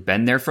necessarily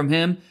been there from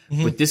him,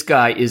 but this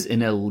guy is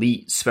an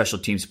elite special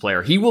teams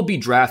player. He will be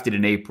drafted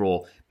in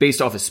April based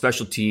off his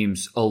special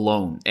teams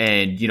alone.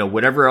 And,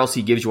 whatever else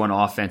he gives you on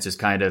offense is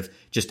kind of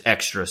just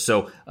extra.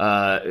 So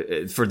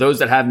for those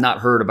that have not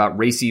heard about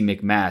Racey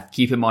McMath,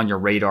 keep him on your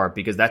radar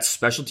because that's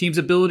special teams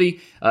ability.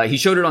 He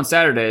showed it on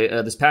Saturday,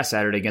 this past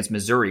Saturday against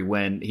Missouri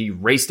when he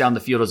raced down the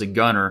field as a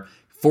gunner,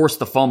 forced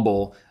the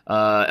fumble.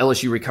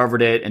 LSU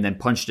recovered it and then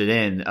punched it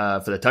in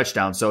for the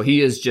touchdown. So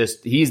he's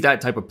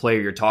that type of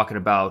player you're talking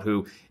about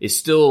who is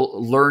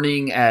still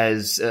learning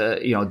as,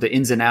 the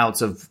ins and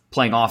outs of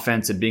playing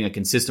offense and being a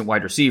consistent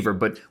wide receiver.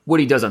 But what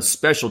he does on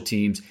special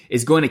teams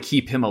is going to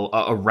keep him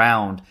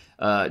around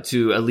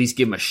to at least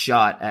give him a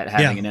shot at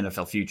having an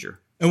NFL future.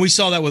 And we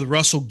saw that with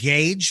Russell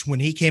Gage when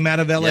he came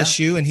out of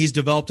LSU and he's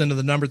developed into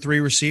the number 3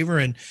 receiver.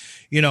 And,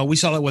 we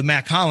saw that with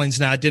Matt Collins.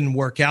 Now it didn't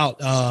work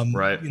out, out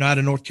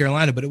of North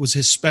Carolina, but it was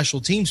his special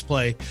teams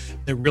play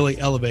that really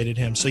elevated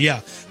him. So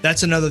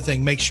that's another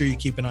thing. Make sure you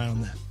keep an eye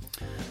on that.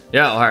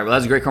 Yeah, all right. Well,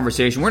 that's a great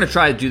conversation. We're going to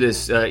try to do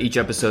this each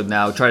episode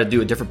now, try to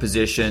do a different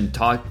position,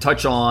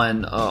 touch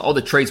on all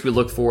the traits we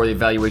look for, the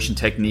evaluation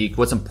technique,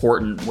 what's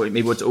important,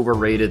 maybe what's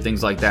overrated,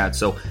 things like that.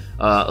 So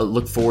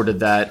look forward to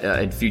that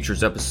in future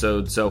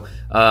episodes. So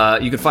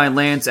you can find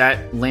Lance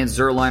at Lance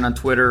Zerline on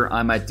Twitter.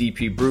 I'm at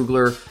DP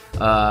Brugler.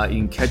 You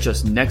can catch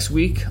us next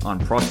week on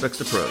Prospects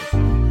to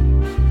Pros.